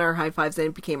connect on our high fives, and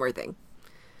it became our thing.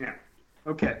 Yeah.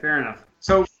 Okay, fair enough.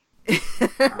 So...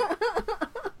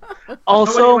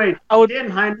 Also, anyway, I would Dan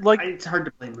Hyman, it's hard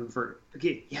to blame him for.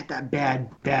 Okay, he had that bad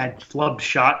flubbed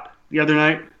shot the other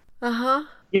night.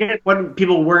 Yeah, what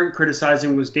people weren't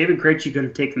criticizing was David Krejci could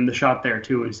have taken the shot there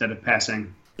too instead of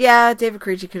passing. Yeah, David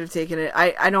Krejci could have taken it.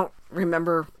 I don't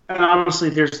remember. And honestly,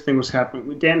 here's the thing: what's happening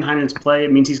with Dan Heinen's play.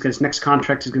 It means his next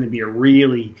contract is going to be a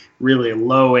really, really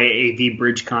low AAV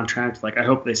bridge contract. Like I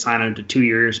hope they sign him to 2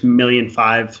 years, $1.5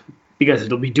 million, because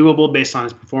it'll be doable based on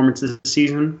his performance this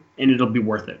season, and it'll be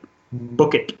worth it.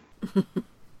 Book it. All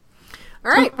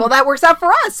right. Well, that works out for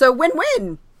us. So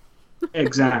win-win.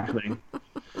 Exactly.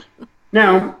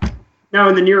 Now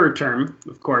in the nearer term,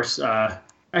 of course,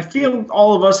 I feel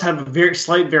all of us have a very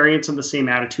slight variance on the same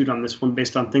attitude on this one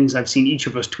based on things I've seen each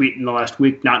of us tweet in the last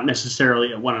week, not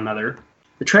necessarily at one another.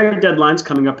 The trade deadline's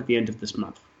coming up at the end of this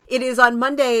month. It is on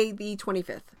Monday, the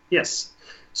 25th. Yes.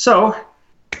 So,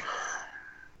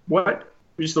 what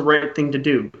is the right thing to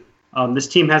do? This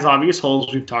team has obvious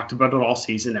holes. We've talked about it all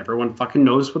season. Everyone fucking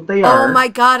knows what they are. Oh my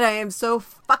god, I am so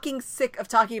fucking sick of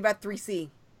talking about 3C.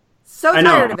 So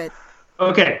tired of it.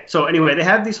 Okay, so anyway, they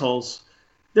have these holes.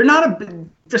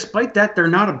 Despite that, they're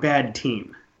not a bad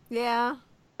team. Yeah.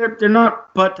 They're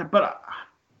not, but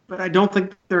I don't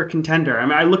think they're a contender. I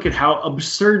mean, I look at how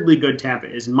absurdly good Tampa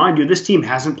is. And mind you, this team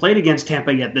hasn't played against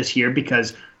Tampa yet this year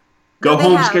because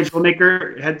schedule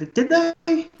maker did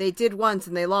they? They did once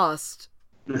and they lost.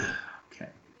 Okay.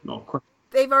 No, of course.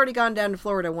 They've already gone down to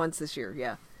Florida once this year.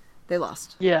 Yeah. They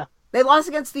lost. Yeah. They lost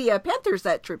against the Panthers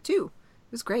that trip too.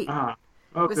 It was great. Oh,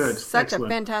 it was good. Such Excellent.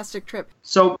 a fantastic trip.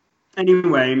 So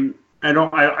anyway, I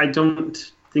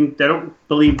don't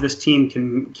believe this team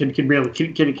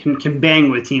can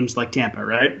bang with teams like Tampa,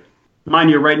 right?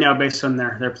 Mind you, right now, based on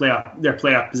their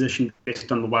playoff position,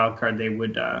 based on the wild card, they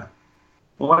would.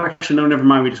 Well, actually, no, never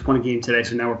mind. We just won a game today,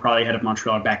 so now we're probably ahead of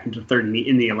Montreal, back into third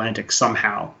in the Atlantic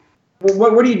somehow.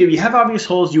 Well, what do? You have obvious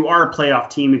holes. You are a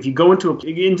playoff team. If you go into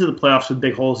the playoffs with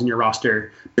big holes in your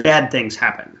roster, bad things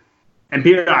happen. And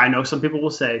I know some people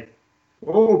will say,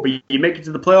 "Oh, but you make it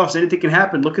to the playoffs, anything can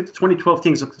happen." Look at the 2012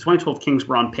 Kings. Look, the 2012 Kings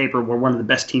were on paper were one of the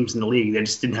best teams in the league. They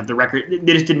just didn't have the record.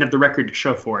 They just didn't have the record to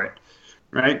show for it,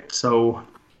 right? So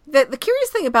the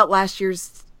curious thing about last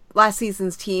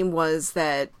season's team was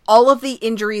that all of the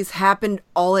injuries happened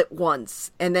all at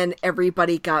once, and then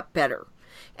everybody got better.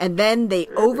 And then they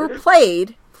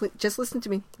overplayed. Just listen to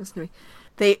me.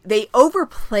 They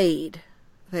overplayed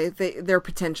their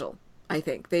potential, I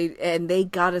think. They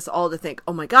got us all to think,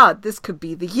 oh my God, this could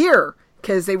be the year,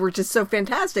 because they were just so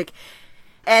fantastic.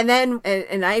 And then,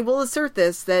 and I will assert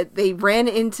this, that they ran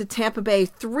into Tampa Bay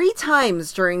 3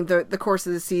 times during the course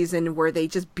of the season where they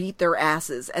just beat their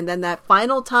asses. And then that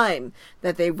final time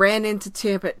that they ran into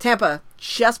Tampa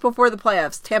just before the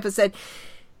playoffs, Tampa said,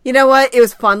 "You know what? It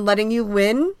was fun letting you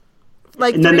win."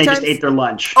 And then they just ate their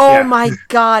lunch. Oh my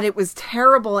God, it was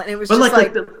terrible. And it was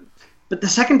But the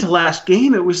second to last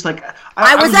game, it was like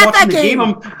I was at that game.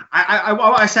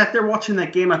 I sat there watching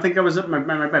that game. I think I was at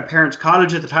my parents'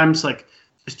 cottage at the time. It's like,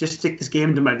 just stick this game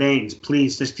into my veins,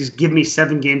 please. Just give me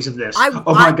 7 games of this.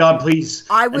 My God, please.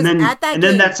 I was at that game.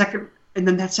 And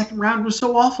then that second round was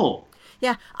so awful.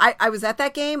 Yeah, I was at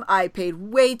that game. I paid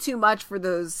way too much for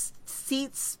those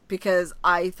seats because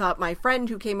I thought my friend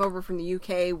who came over from the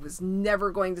UK was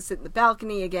never going to sit in the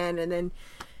balcony again, and then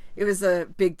it was a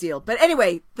big deal. But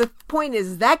anyway, the point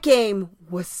is that game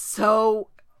was so...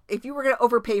 If you were going to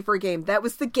overpay for a game, that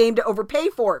was the game to overpay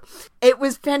for. It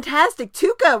was fantastic.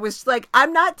 Tuca was like,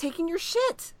 I'm not taking your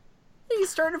shit. He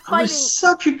started fighting. It was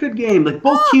such a good game. Like,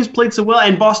 both teams played so well,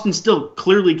 and Boston still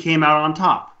clearly came out on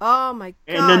top. Oh, my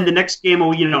God. And then the next game,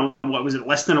 what was it,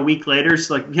 less than a week later?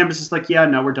 So, like, campus is like, yeah,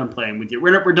 no, we're done playing with you.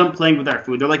 We're done playing with our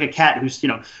food. They're like a cat who's,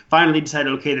 finally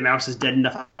decided, okay, the mouse is dead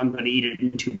enough. I'm going to eat it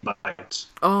in 2 bites.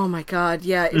 Oh, my God.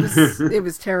 Yeah, it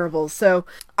was terrible. So,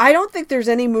 I don't think there's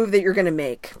any move that you're going to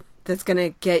make that's going to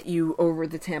get you over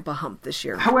the Tampa hump this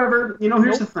year. However,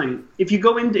 here's the thing. If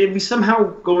we somehow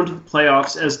go into the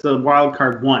playoffs as the wild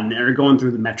card 1 and are going through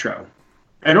the Metro,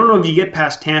 I don't know if you get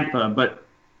past Tampa, but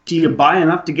do you buy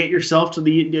enough to get yourself to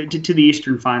the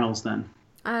Eastern Finals then?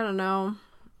 I don't know.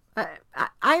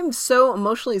 I'm so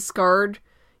emotionally scarred,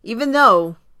 even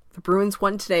though the Bruins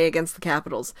won today against the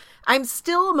Capitals. I'm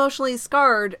still emotionally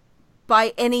scarred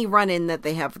by any run-in that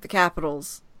they have with the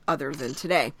Capitals other than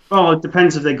today. Well, it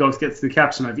depends if they get through the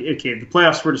Caps. Okay, if the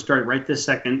playoffs were to start right this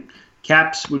second,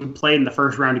 Caps would play in the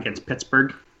first round against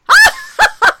Pittsburgh.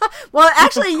 Well,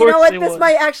 actually, you know what?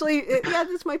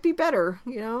 This might be better,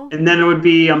 And then it would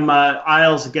be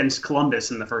Isles against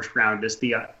Columbus in the first round.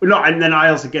 And then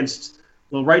Isles against,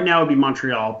 well, right now it would be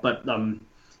Montreal, but and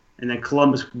then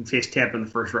Columbus would face Tampa in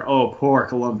the first round. Oh, poor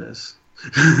Columbus.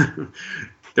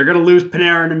 They're going to lose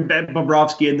Panarin and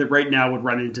Bobrovsky, and that right now would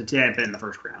run into Tampa in the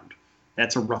first round.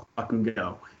 That's a rough fucking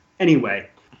go. Anyway,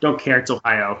 don't care. It's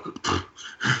Ohio.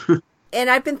 And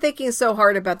I've been thinking so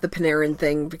hard about the Panarin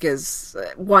thing because,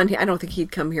 one, I don't think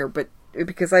he'd come here, but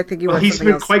because I think he wants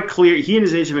something else. Quite clear. He and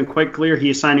his agent have been quite clear he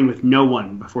is signing with no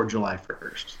one before July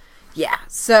 1st. Yeah.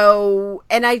 So,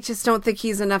 and I just don't think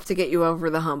he's enough to get you over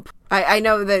the hump. I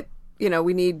know that,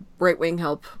 we need right-wing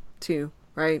help too,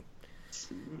 right?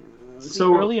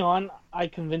 So early on, I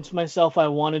convinced myself I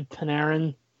wanted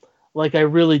Panarin, like I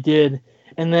really did.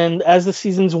 And then as the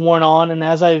season's worn on, and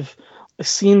as I've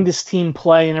seen this team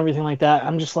play and everything like that,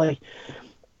 I'm just like,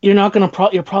 you're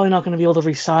probably not gonna be able to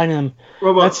re-sign him.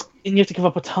 Well, and you have to give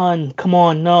up a ton. Come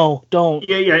on, no, don't.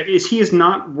 Yeah. He is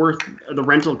not worth the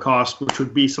rental cost, which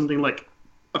would be something like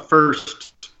a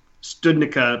first,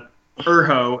 Studnicka,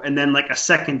 Urho, and then like a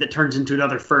second that turns into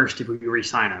another first if we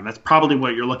re-sign him. That's probably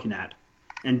what you're looking at.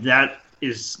 And that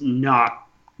is not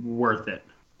worth it.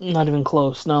 Not even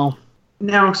close, no.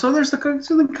 Now, so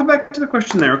then come back to the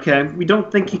question there. Okay, we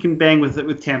don't think he can bang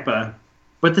with Tampa,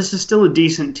 but this is still a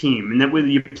decent team, and that when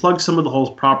you plug some of the holes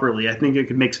properly, I think it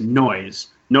could make some noise.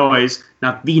 Noise,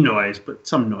 not the noise, but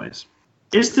some noise.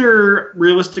 Is there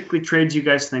realistically trades you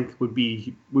guys think would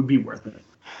be worth it?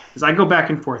 Because I go back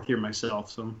and forth here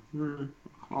myself, so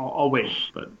I'll wait.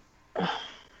 But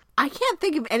I can't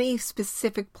think of any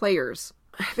specific players.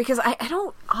 Because I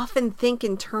don't often think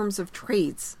in terms of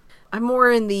trades. I'm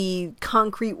more in the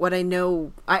concrete what I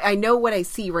know. I know what I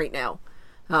see right now.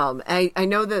 I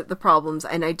know the problems,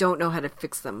 and I don't know how to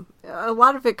fix them. A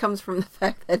lot of it comes from the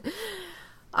fact that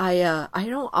I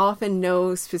don't often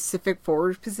know specific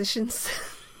forward positions.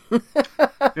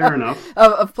 Fair enough.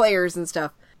 of players and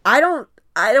stuff. I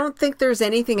don't think there's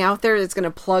anything out there that's going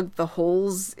to plug the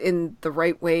holes in the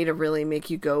right way to really make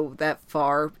you go that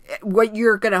far. What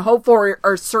you're going to hope for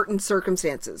are certain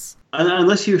circumstances.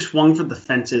 Unless you swung for the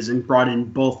fences and brought in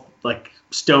both, like,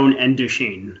 Stone and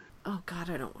Duchesne. Oh, God,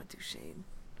 I don't want Duchesne.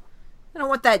 I don't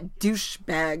want that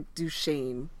douchebag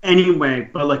Duchesne. Anyway,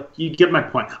 but, like, you get my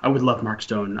point. I would love Mark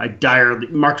Stone.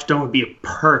 Mark Stone would be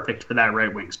perfect for that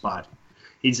right wing spot.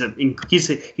 He's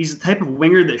the type of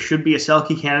winger that should be a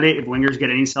Selke candidate if wingers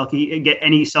get any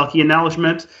Selke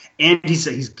acknowledgement. And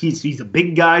he's a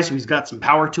big guy, so he's got some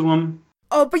power to him.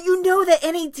 Oh, but you know that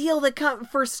any deal that comes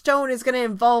for Stone is going to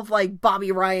involve like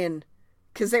Bobby Ryan,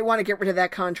 because they want to get rid of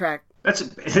that contract.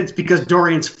 It's because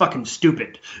Dorian's fucking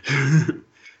stupid.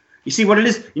 You see what it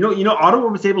is? Ottawa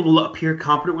was able to appear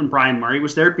competent when Brian Murray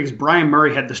was there because Brian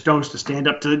Murray had the stones to stand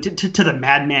up to the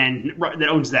madman that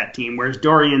owns that team, whereas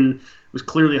Dorian was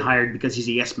clearly hired because he's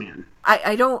a yes man.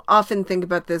 I don't often think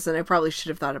about this, and I probably should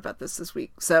have thought about this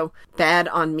week. So bad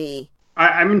on me.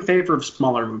 I'm in favor of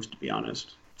smaller moves, to be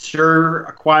honest. Sure,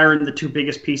 acquiring the 2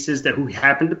 biggest pieces who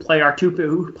happen to play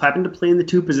in the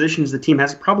 2 positions the team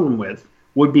has a problem with.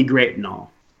 would be great and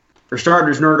all. For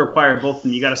starters, in order to acquire both of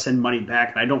them, you got to send money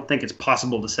back, and I don't think it's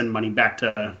possible to send money back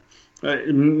to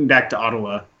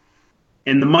Ottawa.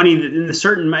 And the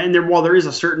money while there is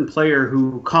a certain player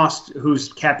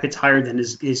whose cap hits higher than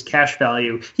his cash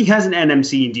value, he has an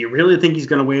NMC. And do you really think he's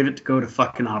going to waive it to go to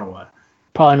fucking Ottawa?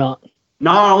 Probably not.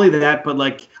 Not only that, but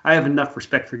like I have enough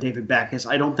respect for David Backes.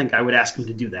 I don't think I would ask him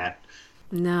to do that.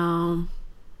 No,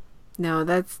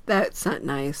 that's not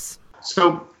nice.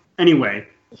 So anyway,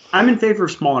 I'm in favor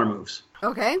of smaller moves.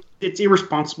 Okay. It's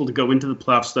irresponsible to go into the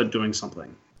playoffs without doing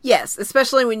something. Yes,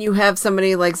 especially when you have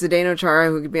somebody like Zdeno Chara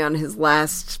who could be on his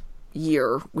last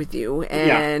year with you,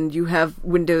 and you have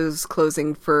windows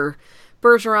closing for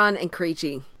Bergeron and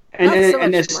Krejci.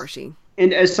 Marshy.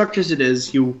 And as such as it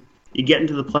is, you get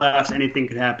into the playoffs, anything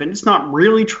could happen. It's not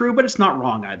really true, but it's not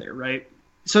wrong either, right?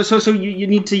 So you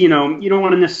need to, you don't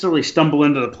want to necessarily stumble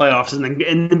into the playoffs and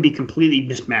then be completely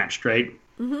mismatched, right?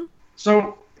 Mm-hmm.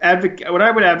 So what I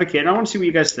would advocate, and I want to see what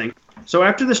you guys think. So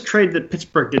after this trade that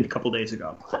Pittsburgh did a couple days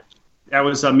ago, that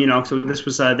was so this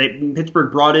was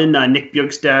Pittsburgh brought in Nick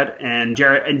Bjugstad and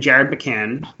Jared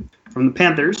McCann from the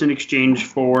Panthers in exchange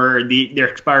for their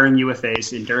expiring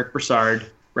UFAs in Derek Brassard,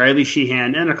 Riley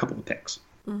Sheahan, and a couple of picks.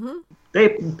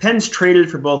 Mm-hmm. Pens traded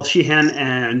for both Sheahan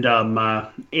and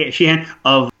Sheahan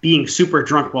of being super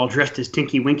drunk while dressed as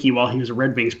Tinky Winky while he was a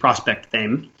Red Wings prospect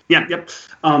fame. Yep.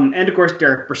 And of course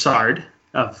Derek Brassard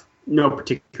of no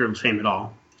particular fame at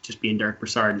all, just being Derek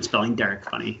Brassard and spelling Derek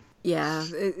funny. Yeah,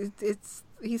 it's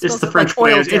the French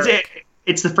way.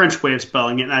 It's the French way of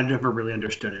spelling it, and I've never really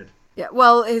understood it. Yeah,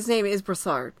 well, his name is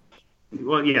Brassard.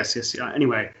 Well, yes.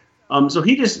 Anyway, so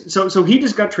he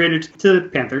just got traded to the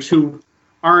Panthers, who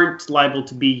aren't liable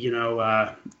to be,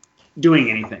 doing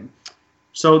anything.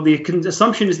 So the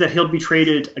assumption is that he'll be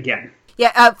traded again.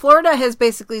 Yeah, Florida has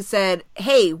basically said,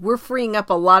 hey, we're freeing up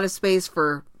a lot of space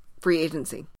for free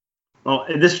agency. Well,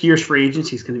 this year's free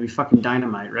agency is going to be fucking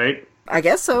dynamite, right? I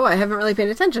guess so. I haven't really paid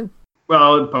attention.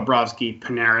 Well, Bobrovsky,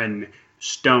 Panarin,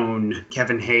 Stone,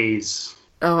 Kevin Hayes.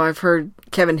 Oh, I've heard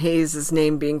Kevin Hayes'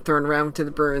 name being thrown around to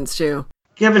the Bruins, too.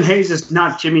 Kevin Hayes is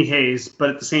not Jimmy Hayes, but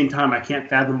at the same time, I can't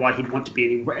fathom why he'd want to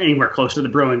be anywhere close to the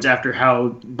Bruins after how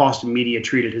Boston media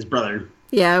treated his brother.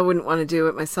 Yeah, I wouldn't want to do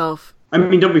it myself. I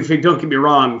mean, don't get me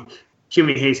wrong.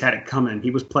 Jimmy Hayes had it coming.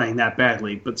 He was playing that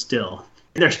badly, but still.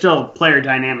 There's still a player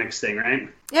dynamics thing, right?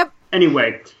 Yep.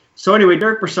 Anyway,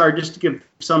 Derek Brassard, just to give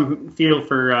some feel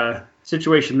for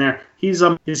situation there, he's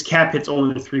his cap hits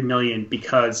only $3 million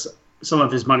because some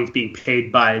of his money's being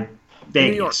paid by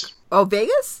Vegas. New York. Oh,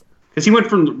 Vegas? Because he went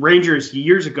from the Rangers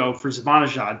years ago for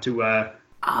Zibanejad to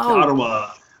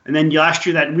Ottawa. And then last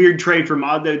year, that weird trade from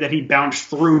Ottawa that he bounced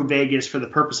through Vegas for the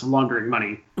purpose of laundering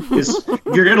money. Because if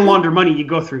you're going to launder money, you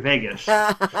go through Vegas.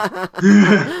 Or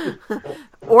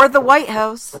the White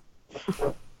House.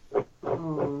 What's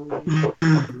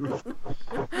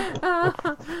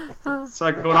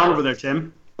going on over there,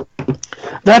 Tim?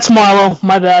 That's Marlo.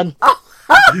 My bad.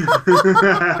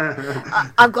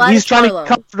 I'm glad he's it's trying Marlo. to be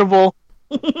comfortable.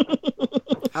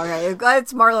 Okay, I'm glad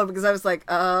it's Marlo because I was like,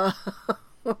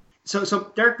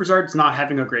 So Derek Brassard's not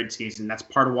having a great season. That's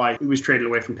part of why he was traded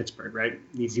away from Pittsburgh, right?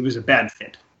 He was a bad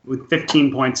fit with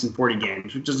 15 points in 40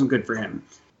 games, which isn't good for him.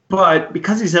 But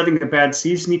because he's having a bad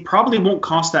season, he probably won't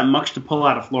cost that much to pull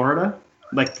out of Florida.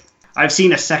 Like, I've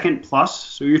seen a second plus,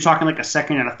 so you're talking like a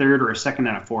second and a third or a second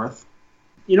and a fourth.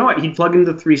 You know what? He'd plug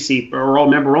into the 3C, or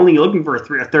remember, we're only looking for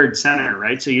a third center,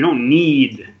 right? So you don't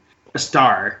need a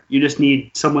star. You just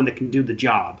need someone that can do the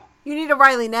job. You need a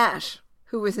Riley Nash,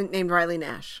 who isn't named Riley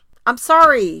Nash. I'm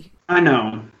sorry. I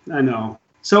know.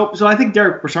 So I think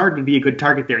Derek Brassard would be a good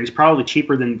target there. He's probably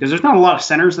cheaper because there's not a lot of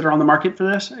centers that are on the market for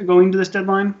this going to this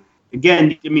deadline.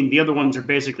 Again, I mean, the other ones are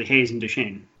basically Hayes and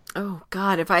Duchesne. Oh,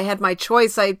 God, if I had my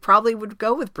choice, I probably would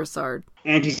go with Brassard.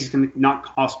 And he's going to not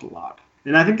cost a lot.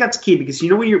 And I think that's key because,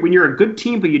 when you're a good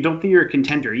team but you don't think you're a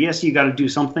contender, yes, you got to do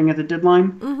something at the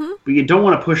deadline, but you don't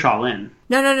want to push all in.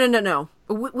 No.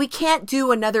 We can't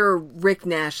do another Rick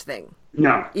Nash thing.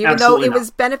 No, even though it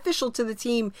was beneficial to the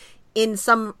team in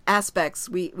some aspects,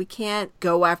 we can't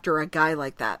go after a guy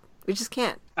like that. We just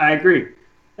can't. I agree.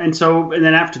 And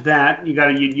then after that,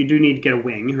 you do need to get a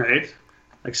wing, right?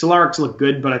 Like Cehlariks look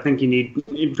good, but I think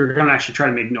if you're going to actually try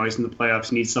to make noise in the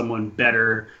playoffs, you need someone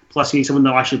better. Plus, you need someone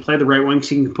that'll actually play the right wing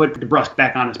so you can put DeBrusk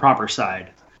back on his proper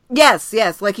side. Yes,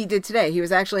 like he did today. He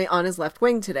was actually on his left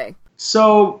wing today.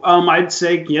 So I'd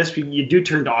say, yes, you do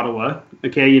turn to Ottawa.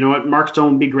 Okay, you know what? Mark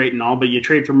Stone would be great and all, but you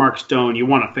trade for Mark Stone, you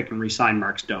want to pick and re-sign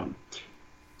Mark Stone.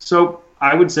 So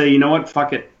I would say, you know what?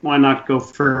 Fuck it. Why not go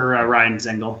for Ryan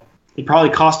Zengel? He'd probably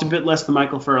cost a bit less than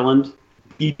Michael Furland.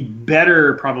 He'd be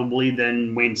better probably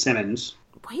than Wayne Simmons.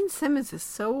 Wayne Simmons is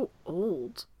so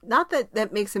old. Not that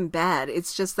that makes him bad.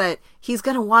 It's just that he's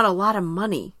going to want a lot of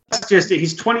money. That's just it.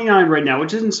 He's 29 right now,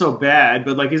 which isn't so bad,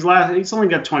 but like he's only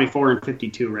got 24 and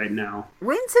 52 right now.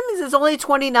 Wayne Simmons is only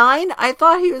 29? I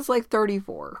thought he was like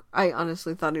 34. I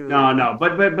honestly thought he was. No,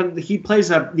 but he plays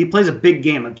a big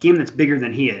game, a game that's bigger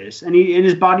than he is, and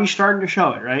his body's starting to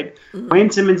show it, right? Mm-hmm.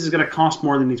 Wayne Simmons is going to cost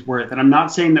more than he's worth, and I'm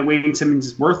not saying that Wayne Simmons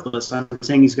is worthless. I'm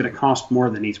saying he's going to cost more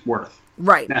than he's worth.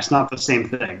 Right. That's not the same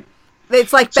thing.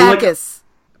 It's like Bacchus.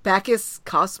 Bacchus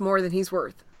costs more than he's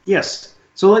worth. Yes.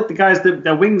 So, like the guys,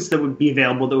 the wings that would be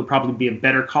available that would probably be a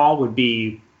better call would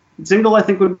be Zingle. I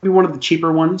think would be one of the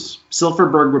cheaper ones.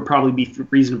 Silverberg would probably be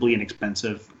reasonably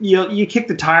inexpensive. You kick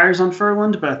the tires on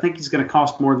Furland, but I think he's going to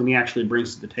cost more than he actually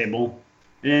brings to the table.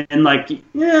 And like,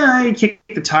 yeah, you kick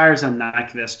the tires on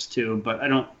Nyquist too, but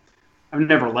I've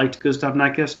never liked Gustav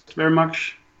Nyquist very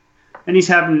much. And he's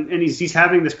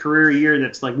having this career year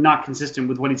that's like not consistent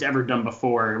with what he's ever done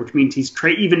before, which means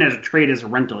even as a trade as a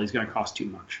rental, he's going to cost too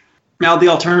much. Now, the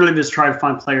alternative is try to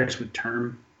find players with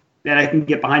term that I can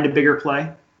get behind a bigger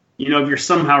play. If you're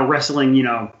somehow wrestling,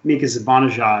 Mika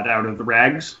Zibanejad out of the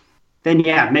rags, then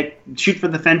yeah, shoot for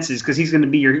the fences because he's going to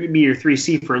be your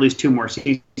 3C for at least 2 more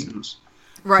seasons.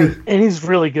 Right. And he's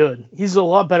really good. He's a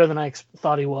lot better than I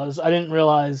thought he was. I didn't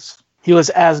realize he was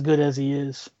as good as he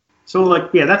is. So,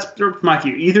 that's my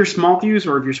view. Either small views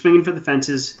or if you're swinging for the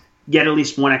fences, get at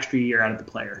least 1 extra year out of the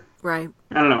player. Right.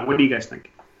 I don't know. What do you guys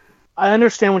think? I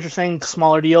understand what you're saying,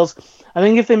 smaller deals. I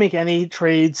think if they make any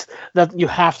trades, that you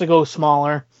have to go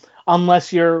smaller,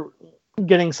 unless you're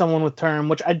getting someone with term,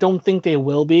 which I don't think they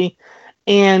will be.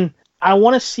 And I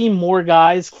want to see more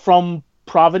guys from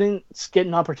Providence get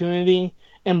an opportunity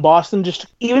in Boston, just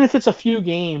even if it's a few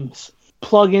games,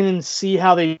 plug in and see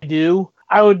how they do.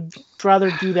 I would rather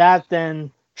do that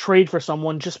than trade for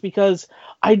someone, just because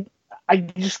I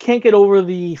just can't get over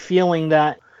the feeling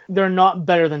that they're not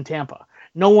better than Tampa.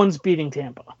 No one's beating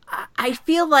Tampa. I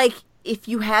feel like if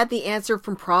you had the answer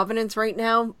from Providence right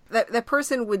now, that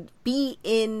person would be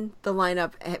in the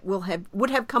lineup, would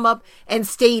have come up and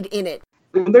stayed in it.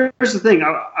 There's the thing.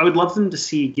 I would love them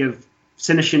to give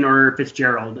Sinishin or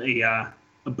Fitzgerald a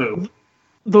boo.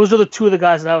 Those are the 2 of the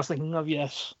guys that I was thinking of,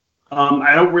 yes.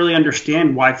 I don't really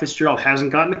understand why Fitzgerald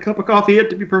hasn't gotten a cup of coffee yet,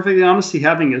 to be perfectly honest. He's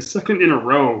having a second in a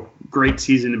row great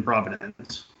season in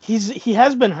Providence. He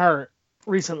has been hurt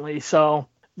recently, so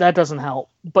that doesn't help.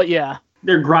 But yeah.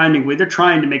 They're grinding with. They're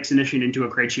trying to make Sinishin into a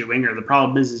Krejci winger. The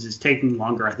problem is it's taking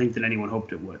longer, I think, than anyone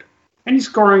hoped it would. And he's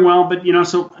scoring well, but,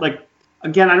 so,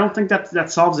 again, I don't think that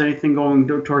solves anything going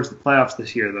towards the playoffs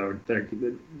this year, though,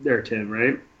 there, Tim,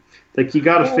 right? You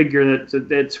got to figure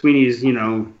that Sweeney's,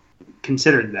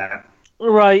 considered that.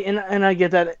 Right, and I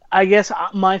get that. I guess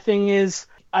my thing is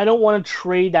I don't want to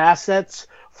trade assets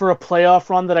for a playoff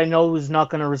run that I know is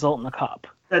not going to result in a cup.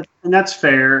 And that's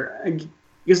fair,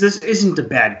 because this isn't a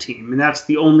bad team, and that's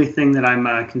the only thing that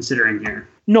I'm considering here.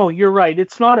 No, you're right.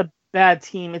 It's not a bad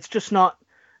team. It's just not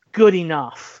good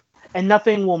enough, and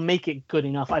nothing will make it good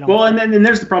enough. I don't. Well, and then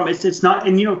there's the problem. It's not,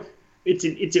 and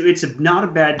it's not a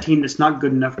bad team that's not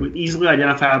good enough with easily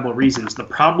identifiable reasons. The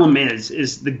problem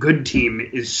is the good team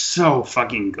is so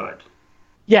fucking good.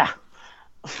 Yeah.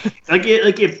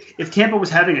 If Tampa was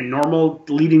having a normal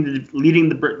leading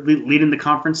the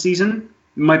conference season,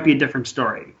 it might be a different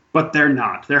story. But they're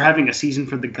not. They're having a season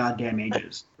for the goddamn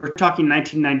ages. We're talking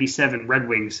 1997 Red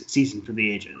Wings season for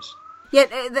the ages. Yeah,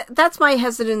 that's my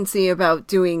hesitancy about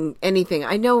doing anything.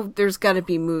 I know there's got to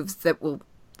be moves that will.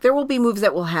 There will be moves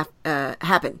that will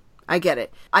happen. I get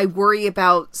it. I worry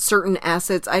about certain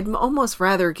assets. I'd almost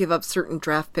rather give up certain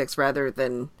draft picks rather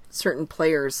than certain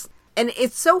players. And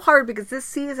it's so hard because this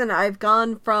season I've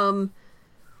gone from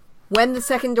when the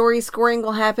secondary scoring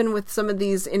will happen with some of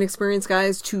these inexperienced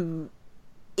guys to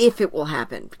if it will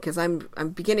happen, because I'm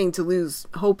beginning to lose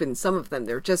hope in some of them.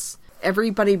 They're just,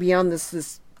 everybody beyond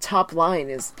this top line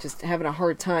is just having a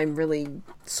hard time really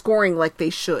scoring like they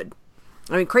should.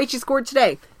 I mean, Krejci scored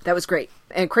today. That was great.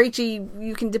 And Krejci,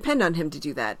 you can depend on him to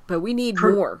do that, but we need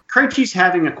more. Krejci's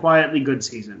having a quietly good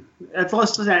season. Let's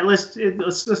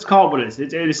call it what it is.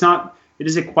 It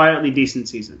is a quietly decent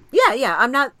season. Yeah.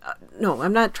 I'm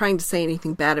not trying to say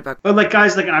anything bad about. But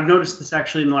guys, I've noticed this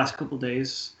actually in the last couple of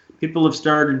days. People have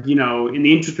started, in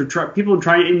the interest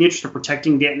of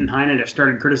protecting Danton Heinen, have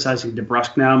started criticizing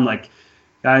DeBrusk now. I'm like,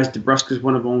 guys, DeBrusk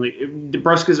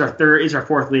is our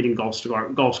 4th leading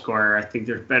goal scorer. I think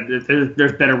there's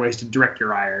better ways to direct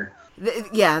your ire.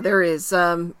 Yeah, there is.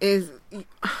 You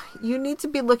need to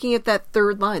be looking at that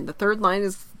third line. The third line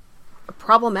is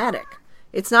problematic.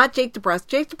 It's not Jake DeBrusk.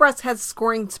 Jake DeBrusk has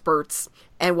scoring spurts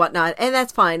and whatnot, and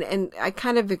that's fine. And I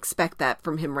kind of expect that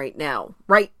from him right now.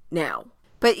 Right now.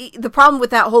 But the problem with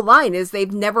that whole line is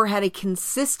they've never had a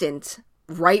consistent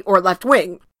right or left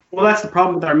wing. Well, that's the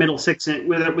problem with our middle six,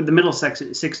 with the middle six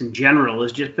in general,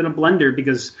 has just been a blender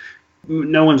because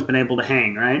no one's been able to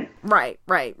hang, right?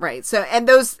 Right. So, and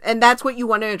that's what you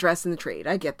want to address in the trade.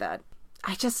 I get that.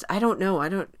 I don't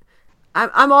know.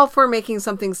 I'm all for making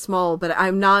something small, but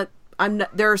I'm not,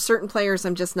 there are certain players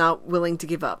I'm just not willing to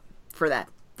give up for that.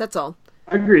 That's all.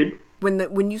 Agreed.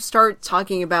 When you start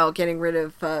talking about getting rid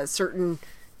of certain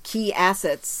key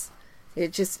assets,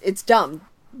 it's dumb.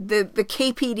 The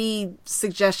KPD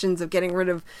suggestions of getting rid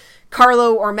of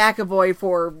Carlo or McAvoy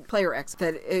for player X,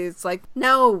 that it's like,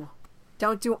 no,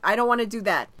 I don't want to do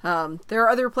that. There are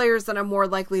other players that I'm more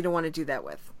likely to want to do that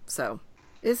with. So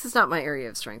this is not my area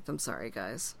of strength. I'm sorry,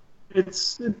 guys.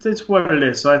 It's what it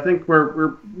is. So I think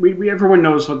we everyone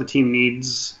knows what the team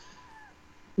needs.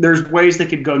 There's ways they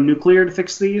could go nuclear to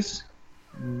fix these,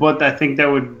 but I think that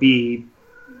would be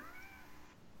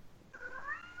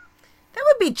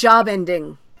job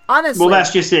ending. Honestly. Well,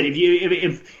 that's just it.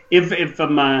 If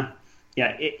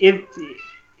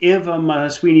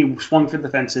Sweeney swung for the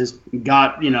fences,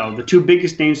 got the two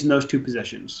biggest names in those two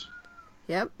positions.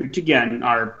 Yep. Which again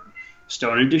are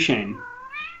Stone and Duchesne.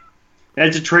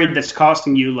 That's a trade that's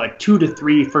costing you like 2 to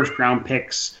 3 first-round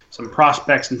picks, some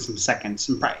prospects, and some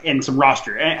seconds, and some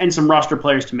roster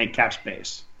players to make cap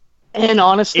space. And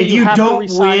honestly, if you have don't to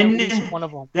resign win, at least one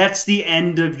of them. That's the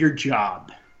end of your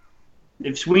job.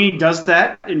 If Sweeney does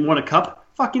that and won a cup,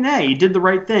 fucking A, you did the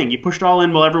right thing. You pushed all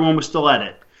in while everyone was still at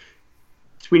it.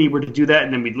 If Sweeney were to do that,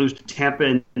 and then we'd lose to Tampa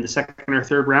in the second or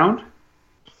third round.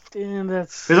 Damn,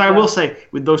 that's... Because I will say,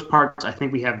 with those parts, I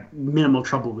think we have minimal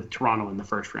trouble with Toronto in the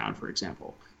first round, for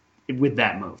example, with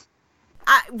that move.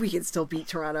 We can still beat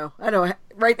Toronto. I know.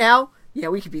 Right now, yeah,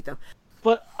 we can beat them.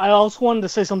 But I also wanted to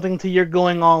say something to your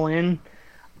going all in.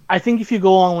 I think if you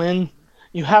go all in,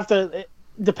 you have to...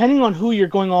 Depending on who you're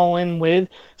going all in with,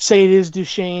 say it is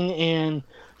Duchesne and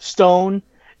Stone,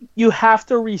 you have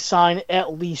to re-sign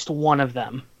at least one of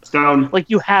them. Stone. Like,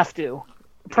 you have to.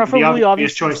 Preferably, the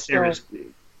obvious obviously, choice there is,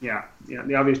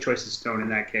 the obvious choice is Stone in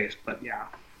that case, but yeah.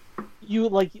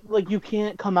 You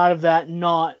can't come out of that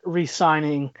not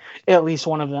re-signing at least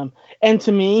one of them. And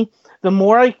to me,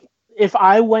 if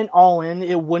I went all in,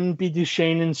 it wouldn't be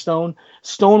Duchesne and Stone.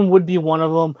 Stone would be one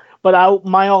of them, but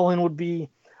my all in would be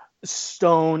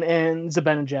Stone and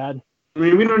Zibanejad. I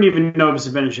mean, we don't even know if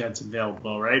Zibanejad's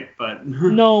available, right? But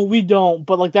no, we don't.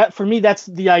 But like that, for me, that's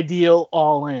the ideal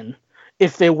all-in.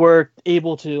 If they were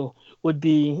able to, would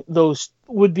be those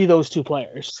two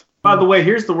players. By the way,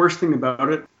 here's the worst thing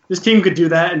about it: this team could do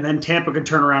that, and then Tampa could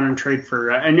turn around and trade for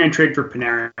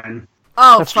Panarin.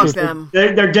 Oh, that's fuck true. Them!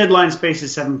 Their deadline space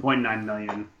is $7.9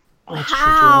 million.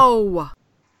 How?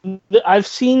 I've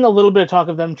seen a little bit of talk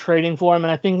of them trading for him,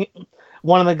 and I think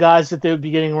one of the guys that they would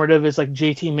be getting rid of is like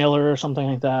JT Miller or something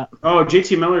like that. Oh,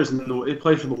 JT Miller's it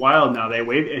plays for the Wild now. They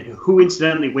waived, who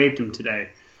incidentally waived him today.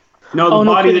 No,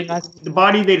 the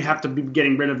body they'd have to be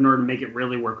getting rid of in order to make it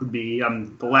really work would be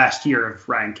the last year of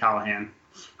Ryan Callahan.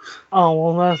 Oh,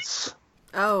 well, that's...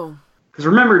 Oh. Because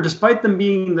remember, despite them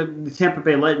being the Tampa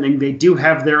Bay Lightning, they do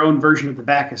have their own version of the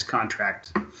Backus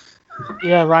contract.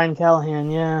 Yeah, Ryan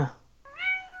Callahan, yeah.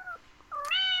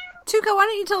 Tuukka, why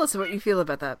don't you tell us what you feel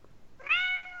about that?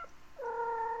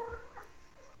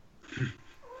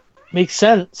 Makes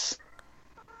sense.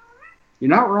 You're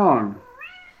not wrong.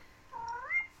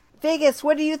 Vegas,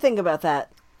 what do you think about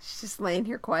that? She's just laying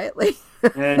here quietly.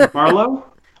 And Marlo?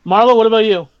 Marlo, what about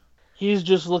you? He's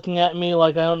just looking at me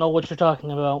like I don't know what you're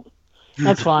talking about.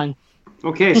 That's fine.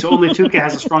 Okay, so only Tuukka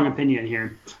has a strong opinion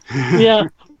here. Yeah.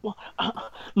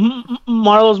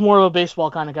 Marlo's more of a baseball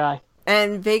kind of guy.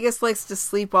 And Vegas likes to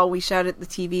sleep while we shout at the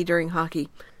TV during hockey.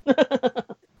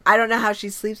 I don't know how she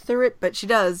sleeps through it, but she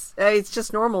does. It's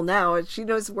just normal now. She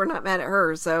knows we're not mad at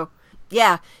her. So,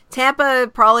 yeah. Tampa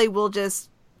probably will just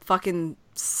fucking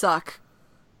suck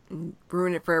and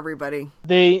ruin it for everybody.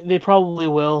 They probably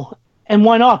will. And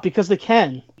why not? Because they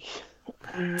can.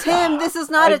 Tim, this is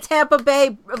not a Tampa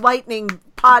Bay Lightning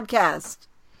podcast.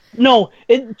 No,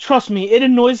 trust me, it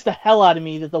annoys the hell out of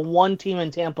me that the one team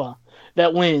in Tampa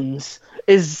that wins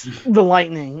is the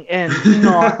Lightning and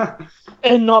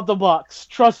not the Bucks.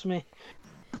 Trust me.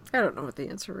 I don't know what the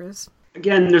answer is.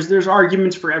 Again, there's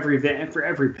arguments for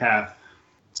every path.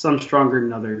 Some stronger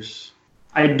than others.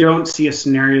 I don't see a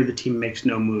scenario the team makes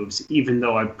no moves, even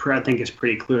though I think it's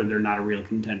pretty clear they're not a real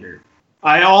contender.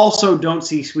 I also don't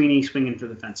see Sweeney swinging for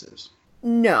the fences.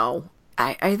 No.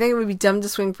 I think it would be dumb to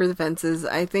swing for the fences.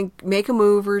 I think make a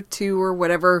move or two or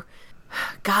whatever.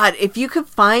 God, if you could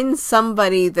find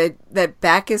somebody that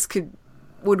Backus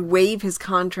would waive his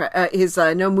contract, his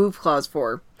no move clause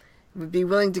for, would be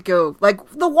willing to go, like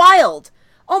the Wild.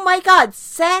 Oh my God,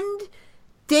 send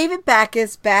David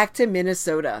Backus back to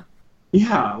Minnesota.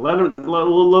 Yeah, let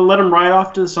him ride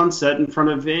off to the sunset in front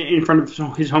of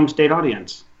his home state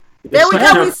audience. There we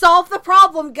go. We solved the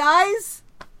problem, guys.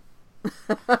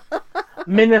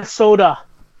 Minnesota,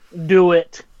 do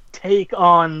it. Take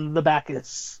on the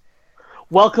Backus.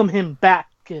 Welcome him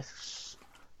Backus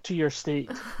to your state.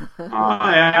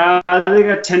 Yeah, they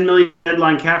got $10 million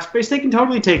deadline cap space. They can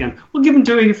totally take him. We'll give him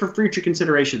to you for future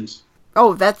considerations.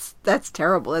 Oh, that's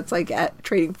terrible. That's like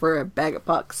trading for a bag of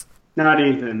pucks. Not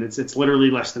even. It's literally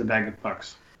less than a bag of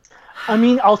pucks. I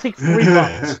mean, I'll take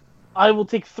 $3. I will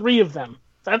take 3 of them.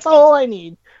 That's all I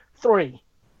need. 3.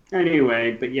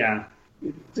 Anyway, but yeah,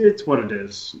 it's what it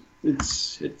is.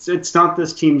 It's not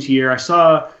this team's year. I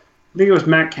think it was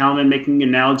Matt Kalman making an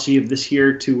analogy of this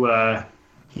year to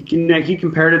he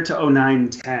compared it to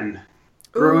 09-10.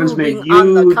 Bruins made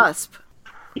on the cusp.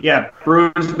 Yeah,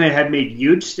 Bruins had made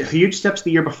huge steps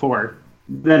the year before,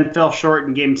 then fell short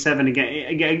in Game 7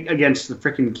 against the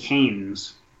freaking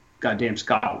Canes. Goddamn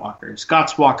Scott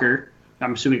Walker.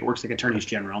 I'm assuming it works like Attorneys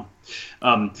General.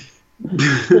 Are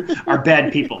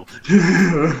bad people.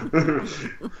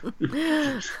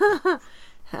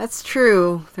 That's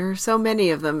true. There are so many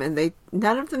of them, and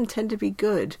none of them tend to be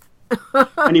good.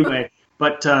 Anyway,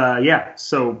 but yeah.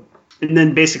 So and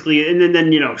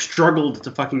then struggled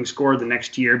to fucking score the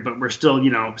next year, but we're still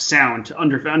sound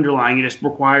underlying. It just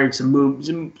required some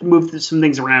moved some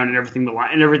things around, and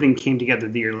everything came together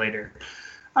the year later.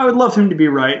 I would love him to be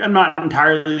right. I'm not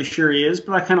entirely sure he is,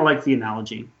 but I kind of like the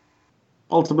analogy.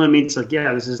 Ultimately, it's like,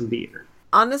 yeah, this isn't the year.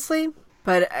 Honestly,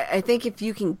 but I think if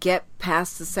you can get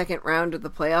past the second round of the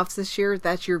playoffs this year,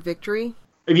 that's your victory.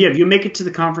 If you make it to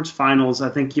the conference finals, I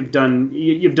think you've done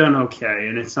okay,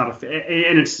 and it's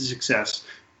a success.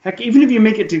 Heck, even if you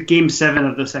make it to Game 7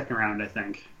 of the second round, I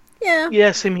think. Yeah.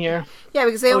 Yeah, same here. Yeah,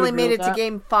 because they only made it to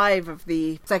Game 5 of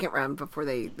the second round before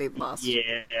they lost.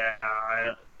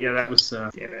 Yeah, that was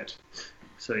damn it.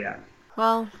 So yeah.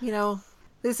 Well, at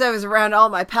least I was around all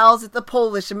my pals at the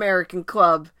Polish American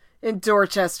Club in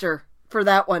Dorchester for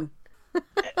that one.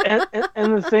 and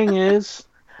the thing is,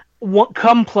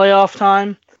 come playoff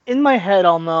time, in my head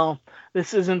I'll know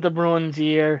this isn't the Bruins'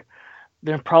 year.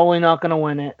 They're probably not going to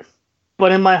win it.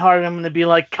 But in my heart I'm going to be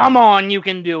like, come on, you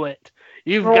can do it.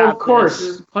 You've got of course.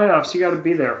 this. Playoffs, you got to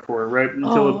be there for it, right?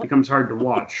 Until it becomes hard to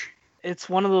watch. It's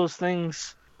one of those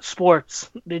things,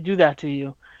 sports, they do that to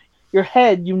you. Your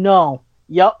head,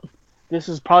 yep, this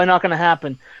is probably not going to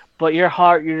happen. But your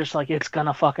heart, you're just like, it's going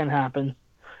to fucking happen.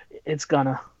 It's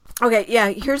gonna. Okay, yeah,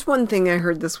 here's one thing I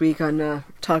heard this week on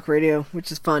talk radio,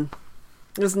 which is fun.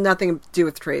 It has nothing to do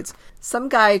with trades. Some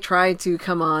guy tried to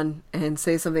come on and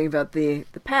say something about the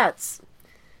Pats.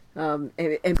 And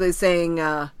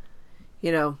saying,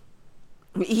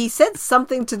 he said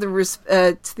something to the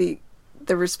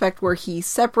respect where he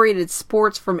separated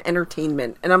sports from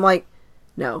entertainment. And I'm like,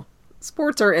 no,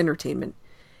 sports are entertainment.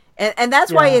 And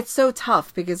that's why it's so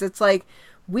tough, because it's like,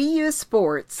 we use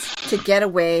sports to get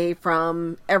away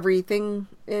from everything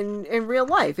in real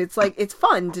life. It's like, it's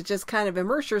fun to just kind of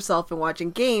immerse yourself in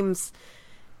watching games.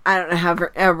 I don't know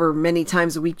however many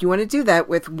times a week you want to do that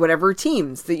with whatever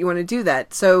teams that you want to do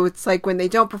that. So it's like when they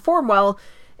don't perform well,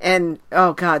 and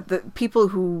oh god, the people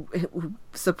who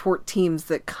support teams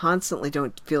that constantly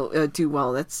don't do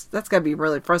well, that's got to be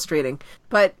really frustrating.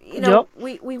 But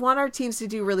we want our teams to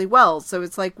do really well, so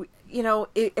it's like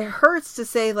it hurts to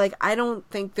say, like, I don't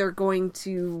think they're going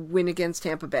to win against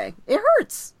Tampa Bay. It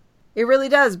hurts, it really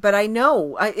does. But I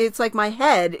know it's like my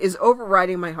head is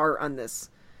overriding my heart on this.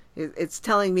 It's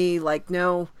telling me, like,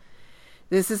 no,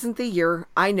 this isn't the year.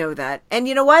 I know that, and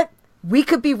you know what? We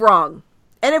could be wrong.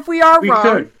 And if we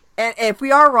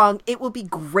are wrong, it will be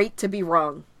great to be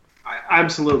wrong.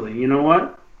 Absolutely. You know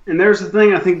what? And there's the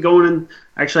thing, I think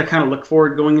I kind of look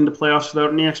forward going into playoffs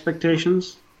without any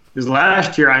expectations. Because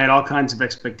last year I had all kinds of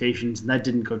expectations, and that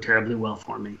didn't go terribly well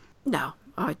for me. No.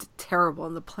 Oh, I did terrible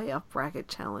in the playoff bracket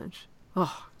challenge.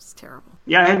 Oh, it's terrible.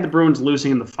 Yeah, I had the Bruins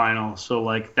losing in the final, so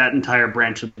like that entire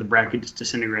branch of the bracket just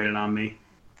disintegrated on me.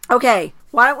 Okay,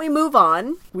 why don't we move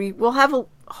on?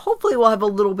 Hopefully we'll have a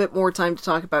little bit more time to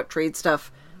talk about trade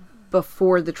stuff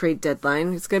before the trade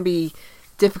deadline. It's going to be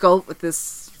difficult with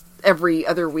this every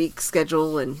other week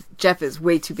schedule, and Jeff is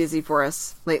way too busy for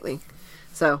us lately.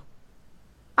 So,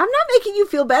 I'm not making you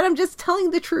feel bad. I'm just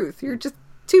telling the truth. You're just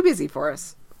too busy for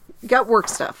us. You got work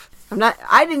stuff.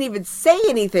 I didn't even say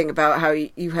anything about how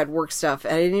you had work stuff.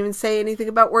 I didn't even say anything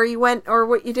about where you went or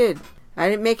what you did. I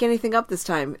didn't make anything up this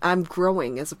time. I'm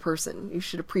growing as a person. You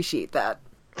should appreciate that.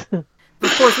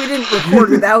 Of course, we didn't record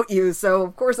without you, so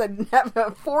of course I didn't have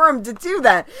a forum to do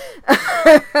that.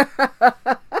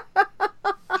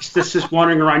 Just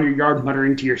wandering around your yard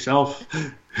muttering to yourself.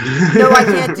 No, I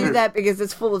can't do that because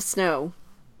it's full of snow.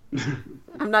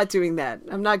 I'm not doing that.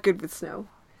 I'm not good with snow.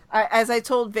 As I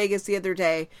told Vegas the other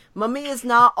day, Mummy is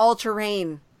not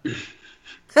all-terrain.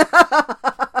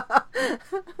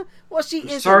 Well, she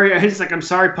is. Sorry, I'm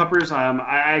sorry, puppers.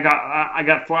 I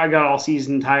got all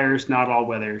season tires, not all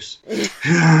weathers.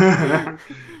 I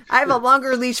have a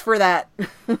longer leash for that.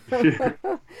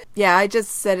 Yeah, I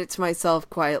just said it to myself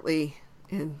quietly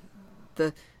in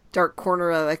the dark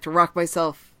corner. I like to rock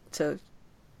myself to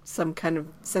some kind of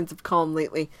sense of calm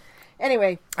lately.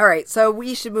 Anyway, all right, so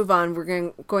we should move on.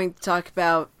 We're going to talk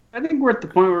about... I think we're at the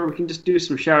point where we can just do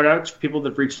some shout-outs for people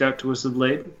that reached out to us of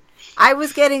late. I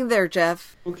was getting there,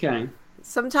 Jeff. Okay.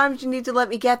 Sometimes you need to let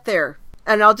me get there,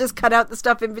 and I'll just cut out the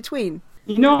stuff in between.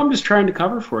 You know, I'm just trying to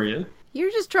cover for you.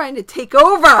 You're just trying to take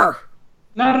over!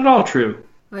 Not at all true.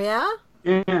 Oh, yeah?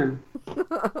 Yeah.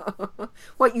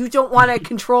 What, you don't want to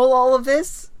control all of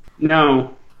this?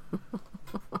 No.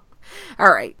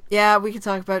 All right. Yeah, we can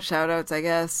talk about shout-outs, I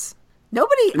guess.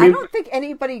 I don't think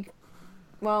anybody...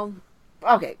 Well,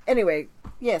 okay. Anyway,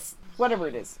 yes. Whatever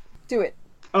it is. Do it.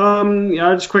 I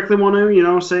just quickly want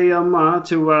to, say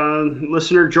to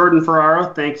listener Jordan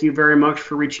Ferraro, thank you very much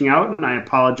for reaching out, and I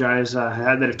apologize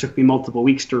that it took me multiple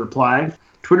weeks to reply.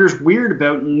 Twitter's weird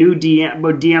about new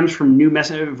DMs from new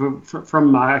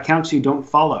from accounts you don't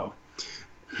follow.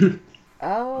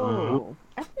 Oh,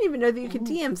 I didn't even know that you could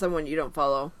DM someone you don't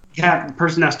follow. Yeah, the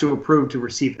person has to approve to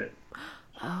receive it.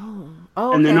 Oh,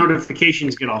 okay. And the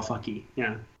notifications get all fucky.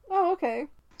 Yeah. Oh, okay.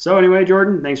 So anyway,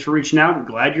 Jordan, thanks for reaching out. I'm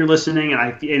glad you're listening,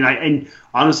 and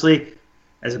honestly,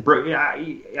 as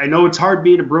I know it's hard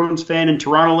being a Bruins fan in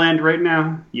Toronto land right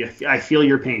now. I feel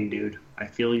your pain, dude. I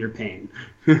feel your pain.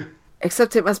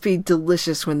 Except it must be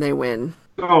delicious when they win.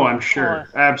 Oh, I'm sure.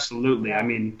 Absolutely. I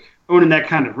mean, owning that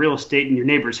kind of real estate in your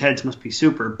neighbors' heads must be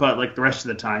super, but like the rest of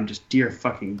the time, just dear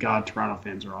fucking God, Toronto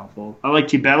fans are awful. I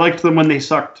liked them when they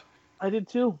sucked. I did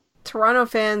too. Toronto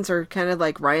fans are kind of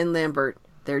like Ryan Lambert.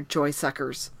 They're joy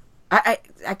suckers. I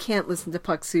can't listen to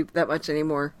Puck Soup that much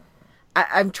anymore.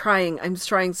 I'm trying. I'm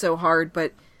trying so hard,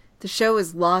 but the show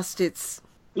has lost its...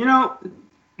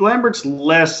 Lambert's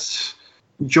less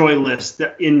joyless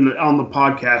on the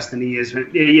podcast than he is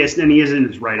in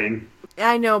his writing.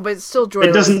 I know, but it's still joyless.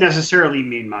 It doesn't necessarily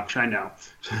mean much, I know.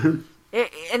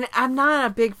 And I'm not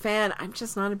a big fan. I'm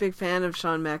just not a big fan of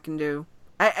Sean McIndoe.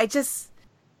 I just...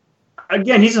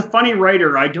 Again, he's a funny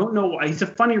writer. I don't know. He's a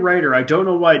funny writer. I don't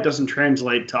know why it doesn't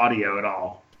translate to audio at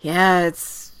all. Yeah,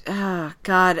 it's...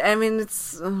 God. I mean,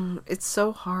 it's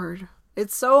so hard.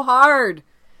 It's so hard.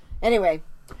 Anyway,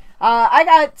 I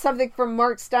got something from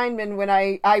Mark Steinman when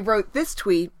I wrote this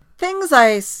tweet. Things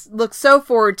I look so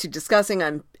forward to discussing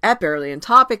at Barely on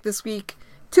Topic this week.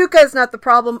 Tuukka is not the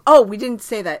problem. Oh, we didn't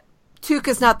say that.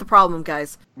 Tuukka's not the problem,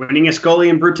 guys. Winning a goalie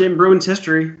in Bruins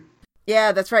history.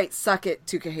 Yeah, that's right. Suck it,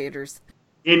 Tuukka haters.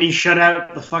 And he shut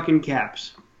out the fucking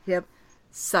Caps. Yep.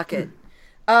 Suck it.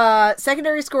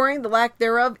 Secondary scoring, the lack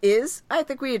thereof is... I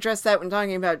think we addressed that when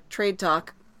talking about trade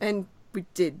talk. And we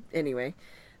did anyway.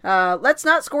 Let's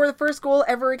not score the first goal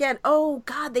ever again. Oh,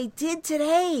 God, they did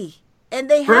today. And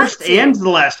they first had to. And the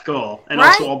last goal. And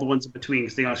right? Also all the ones in between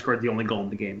because they only scored the only goal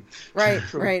in the game. Right.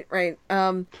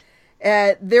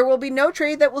 There will be no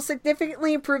trade that will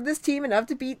significantly improve this team enough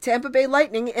to beat Tampa Bay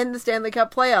Lightning in the Stanley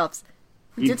Cup playoffs.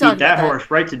 We did talk about that horse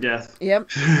right to death.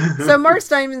 Yep. So Mark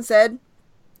Steinman said,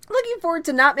 looking forward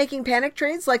to not making panic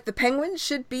trades like the Penguins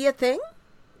should be a thing?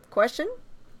 Question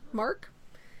mark.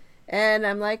 And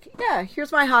I'm like, yeah,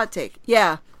 here's my hot take.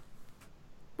 Yeah,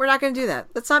 we're not going to do that.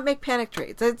 Let's not make panic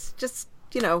trades. It's just,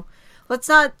 let's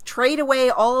not trade away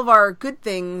all of our good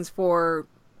things for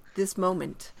this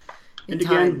moment. And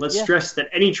again, let's stress that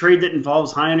any trade that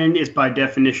involves Heinen is by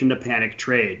definition a panic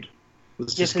trade.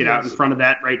 Let's just get out in front of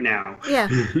that right now. Yeah,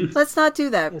 let's not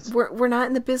do that. Yes. We're not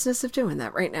in the business of doing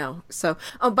that right now. So,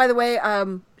 oh, by the way,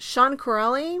 Sean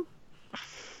Corelli,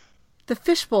 the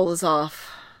fishbowl is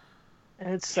off.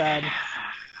 It's sad.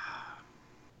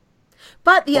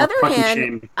 But the other hand,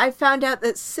 shame. I found out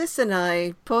that Sis and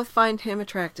I both find him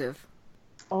attractive.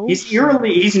 Oh, he's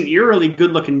an eerily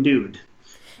good-looking dude.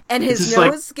 And his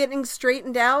nose getting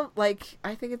straightened out, I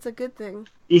think it's a good thing.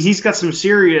 He's got some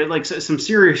serious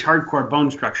hardcore bone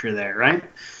structure there, right?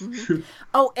 Mm-hmm.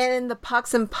 Oh, and in the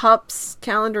Pucks and Pups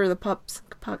calendar, the Pucks.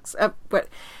 But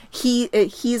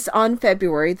he's on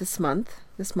February this month.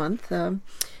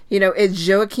 You know, it's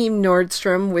Joachim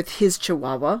Nordstrom with his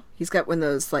Chihuahua. He's got one of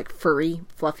those, like, furry,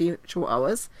 fluffy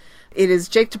Chihuahuas. It is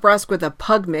Jake DeBrusque with a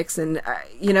pug mix, and,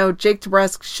 you know, Jake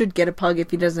DeBrusque should get a pug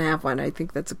if he doesn't have one. I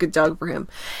think that's a good dog for him.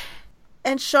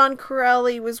 And Sean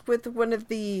Corelli was with one of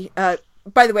the...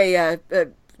 by the way,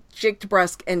 Jake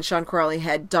DeBrusque and Sean Corelli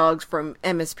had dogs from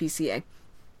MSPCA.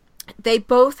 They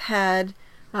both had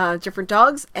different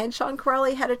dogs, and Sean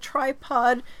Corelli had a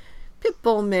tripod pit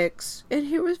bull mix, and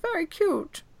he was very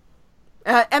cute.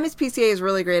 MSPCA is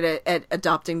really great at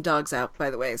adopting dogs out,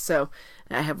 by the way, so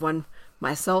I have one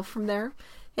myself from there,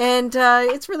 and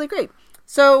it's really great.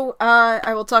 So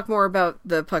I will talk more about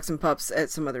the Pucks and Pups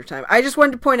at some other time. I just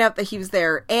wanted to point out that he was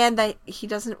there, and that he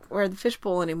doesn't wear the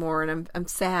fishbowl anymore, and I'm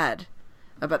sad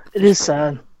about the fishbowl. It is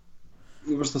sad.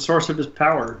 It was the source of his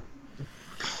power.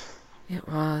 It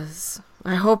was.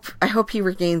 I hope he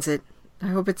regains it. I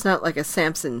hope it's not like a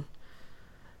Samson.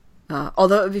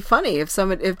 Although it would be funny if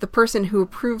the person who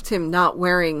approved him not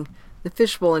wearing the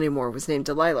fishbowl anymore was named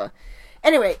Delilah.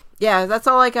 Anyway, yeah, that's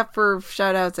all I got for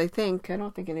shout-outs, I think. I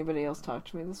don't think anybody else talked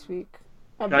to me this week.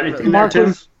 Got anything there,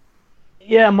 Tim?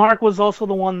 Mark was also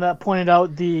the one that pointed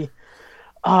out the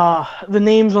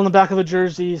names on the back of the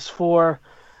jerseys for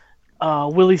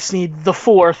Willie Snead the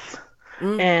fourth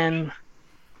and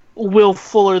Will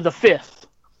Fuller the fifth.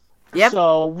 Yep.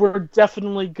 So we're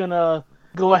definitely gonna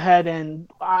go ahead, and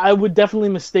I would definitely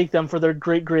mistake them for their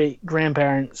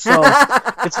great-great-grandparents. So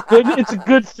it's a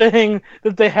good thing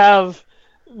that they have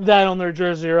that on their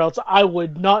jersey, or else I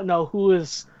would not know who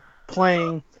is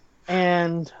playing.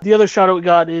 And the other shout out we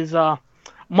got is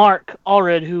Mark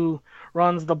Allred, who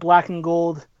runs the Black and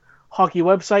Gold hockey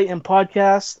website and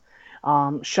podcast.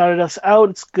 Shouted us out.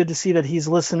 It's good to see that he's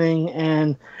listening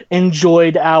and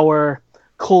enjoyed our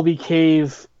Colby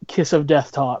Cave Kiss of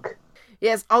Death talk.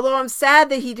 Yes, although I'm sad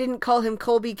that he didn't call him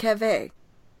Colby Cave.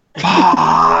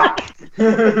 Yes!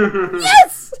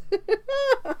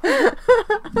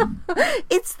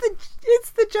 It's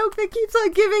the joke that keeps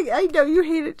on giving. I know you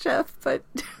hate it, Jeff, but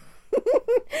it's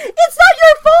not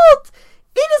your fault.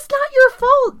 It is not your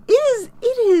fault.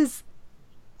 It is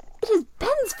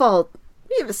Ben's fault.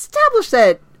 We have established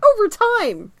that over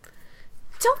time.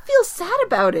 Don't feel sad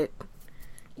about it.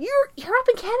 You're up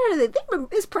in Canada. They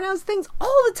mispronounce things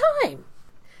all the time.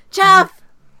 Jeff,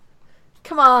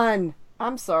 come on.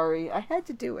 I'm sorry. I had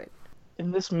to do it.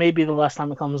 And this may be the last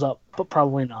time it comes up, but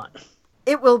probably not.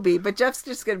 It will be, but Jeff's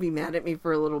just going to be mad at me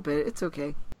for a little bit. It's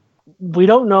okay. We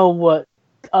don't know what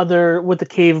the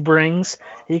cave brings.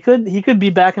 He could be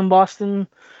back in Boston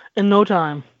in no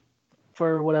time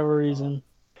for whatever reason.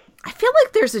 I feel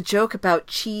like there's a joke about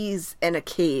cheese and a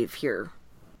cave here.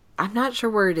 I'm not sure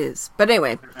where it is. But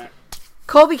anyway,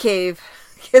 Colby Cave,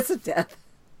 Kiss of Death.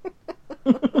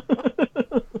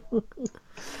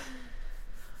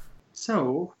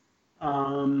 So,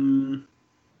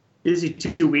 busy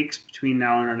 2 weeks between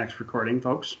now and our next recording,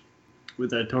 folks.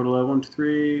 With a total of 1, 2,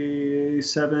 3,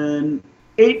 7,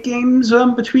 8 games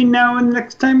between now and the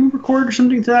next time we record, or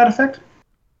something to that effect.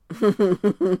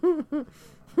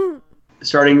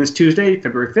 Starting this Tuesday,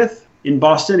 February 5th, in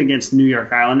Boston against the New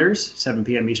York Islanders, 7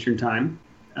 p.m. Eastern Time.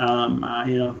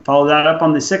 Follow that up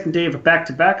on the second day of a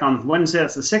back-to-back on Wednesday,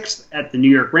 that's the 6th, at the New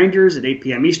York Rangers at 8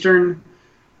 p.m. Eastern.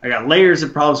 I got layers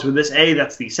of problems with this.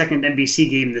 That's the second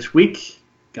NBC game this week.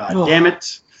 God damn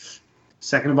it.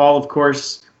 Second of all, of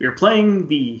course, we are playing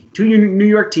the two New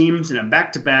York teams in a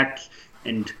back-to-back,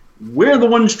 and we're the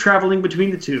ones traveling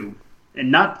between the two.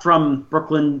 And not from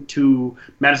Brooklyn to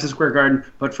Madison Square Garden,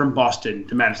 but from Boston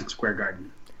to Madison Square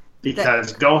Garden.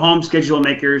 Because go home, schedule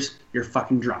makers, you're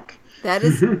fucking drunk. That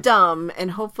is dumb, and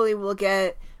hopefully we'll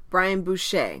get Brian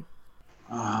Boucher.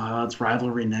 It's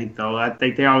rivalry night, though. I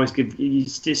think they always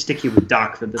stick you with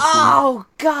Doc for this one. Oh,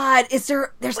 God.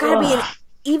 There's got to be an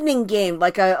evening game,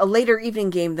 like a later evening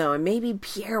game, though, and maybe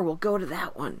Pierre will go to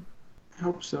that one. I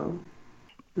hope so.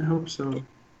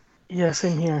 Yeah,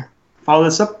 same here. Follow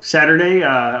this up Saturday,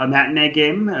 a matinee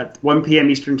game at 1 p.m.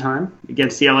 Eastern Time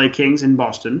against the LA Kings in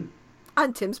Boston.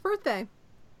 On Tim's birthday.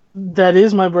 That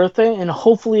is my birthday, and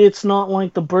hopefully it's not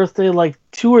like the birthday like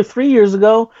 2 or 3 years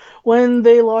ago when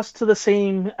they lost to the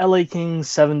same LA Kings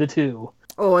 7-2.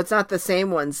 Oh, it's not the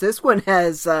same ones. This one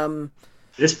has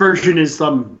This version is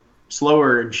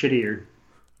slower and shittier.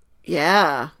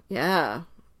 Yeah.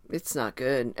 It's not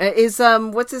good. Is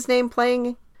what's his name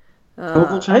playing?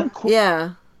 Yeah.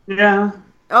 Yeah.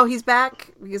 Oh, he's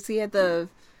back because he had the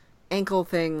ankle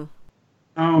thing.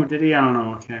 Oh, did he? I don't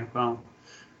know. Okay, well.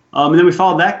 And then we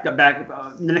followed that back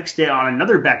the next day on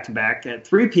another back-to-back at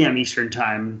 3 p.m. Eastern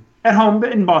Time at home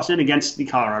in Boston against the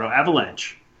Colorado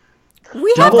Avalanche.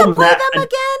 We have to play them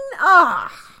again?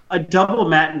 a double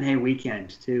matinee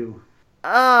weekend too.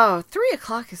 Oh,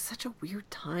 3:00 is such a weird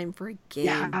time for a game.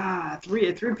 Yeah,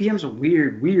 3 p.m. is a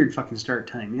weird fucking start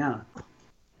time. Yeah.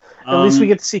 At least we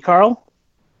get to see Carl.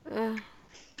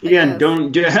 Again,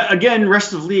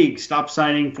 rest of league. Stop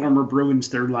signing former Bruins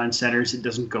third line centers. It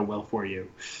doesn't go well for you.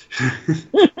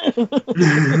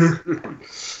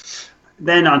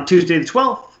 Then on Tuesday the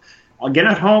 12th, again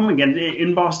at home, again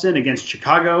in Boston against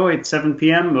Chicago at 7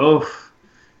 p.m. Oh,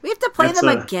 we have to play them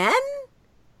again?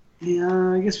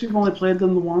 Yeah, I guess we've only played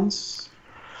them once.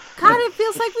 God, it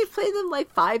feels like we've played them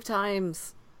like 5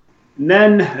 times. And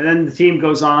then the team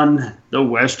goes on the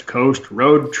West Coast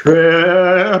road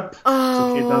trip.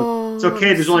 Oh, it's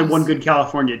okay. There's only one good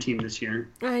California team this year.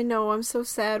 I know. I'm so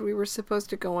sad. We were supposed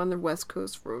to go on the West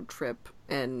Coast road trip,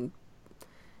 and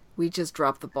we just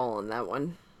dropped the ball on that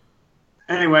one.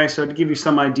 Anyway, so to give you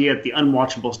some idea at the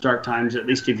unwatchable start times, at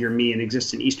least if you're me and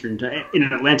exist in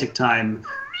Atlantic time,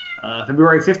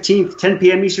 February 15th, 10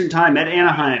 p.m. Eastern time at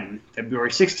Anaheim.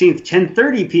 February 16th,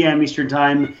 10:30 p.m. Eastern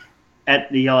time at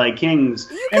the LA Kings.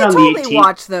 You can totally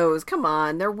watch those. Come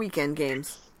on, they're weekend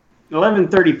games.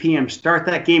 11:30 p.m. start.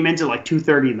 That game ends at like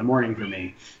 2:30 in the morning for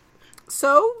me.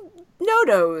 So,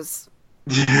 no-dos.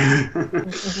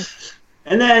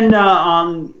 And then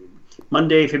on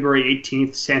Monday, February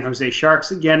 18th, San Jose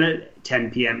Sharks again at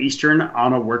 10 p.m. Eastern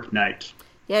on a work night.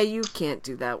 Yeah, you can't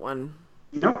do that one.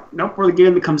 Nope. Or the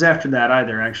game that comes after that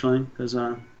either, actually. Because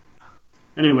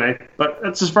anyway, but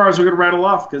that's as far as we're going to rattle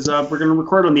off because we're going to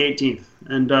record on the 18th.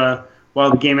 And while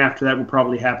the game after that will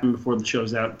probably happen before the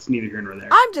show's out, it's neither here nor there.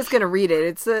 I'm just going to read it.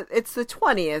 It's the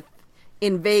 20th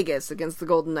in Vegas against the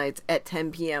Golden Knights at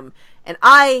 10 p.m. And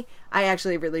I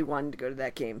actually really wanted to go to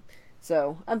that game.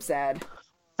 So I'm sad.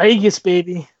 Vegas,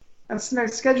 baby. That's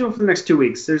next schedule for the next 2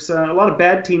 weeks. There's a lot of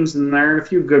bad teams in there, a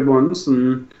few good ones,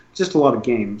 and just a lot of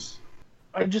games.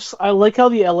 I like how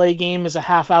the LA game is a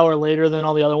half hour later than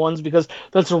all the other ones because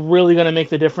that's really going to make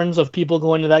the difference of people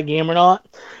going to that game or not.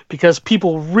 Because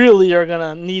people really are going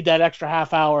to need that extra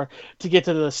half hour to get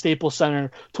to the Staples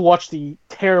Center to watch the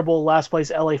terrible last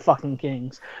place LA fucking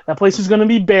Kings. That place is going to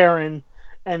be barren,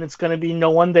 and it's going to be no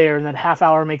one there, and that half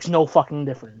hour makes no fucking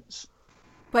difference.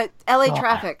 But LA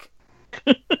traffic.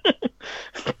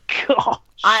 Gosh.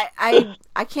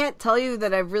 I can't tell you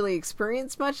that I've really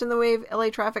experienced much in the way of LA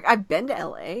traffic. I've been to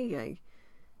LA.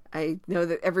 I know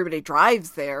that everybody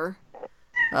drives there.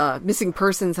 Missing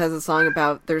Persons has a song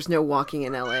about there's no walking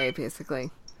in LA,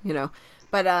 basically. You know.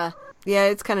 But yeah,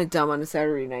 it's kind of dumb on a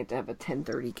Saturday night to have a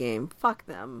 10:30 game. Fuck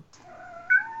them.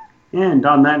 And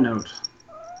on that note,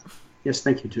 yes,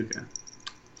 thank you, Tuka.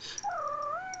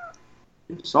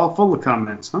 It's all full of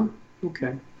comments, huh?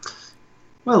 Okay.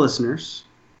 Well, listeners,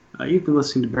 you've been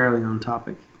listening to Barely On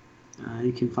Topic.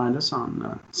 You can find us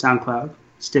on SoundCloud,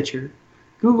 Stitcher,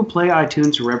 Google Play,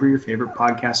 iTunes, or wherever your favorite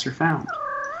podcasts are found.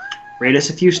 Rate us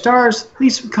a few stars,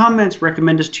 leave some comments,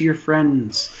 recommend us to your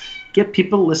friends. Get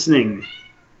people listening.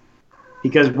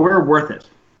 Because we're worth it.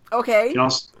 Okay.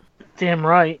 Damn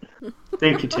right.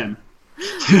 Thank you, Tim.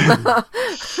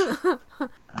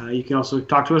 You can also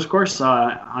talk to us, of course,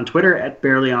 on Twitter at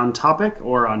Barely On Topic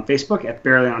or on Facebook at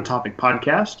Barely On Topic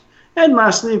Podcast. And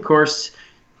lastly, of course,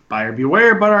 buyer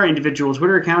beware about our individual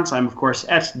Twitter accounts. I'm, of course,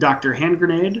 at Dr.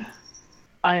 Handgrenade.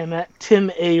 I am at Tim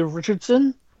A.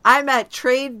 Richardson. I'm at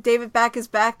Trade David Back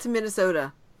to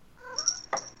Minnesota.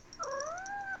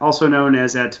 Also known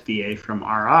as at VA from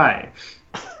RI.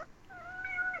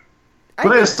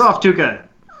 Play us off, Tuka.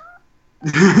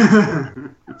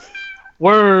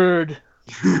 Word.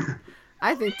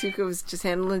 I think Tuka was just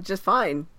handling it just fine.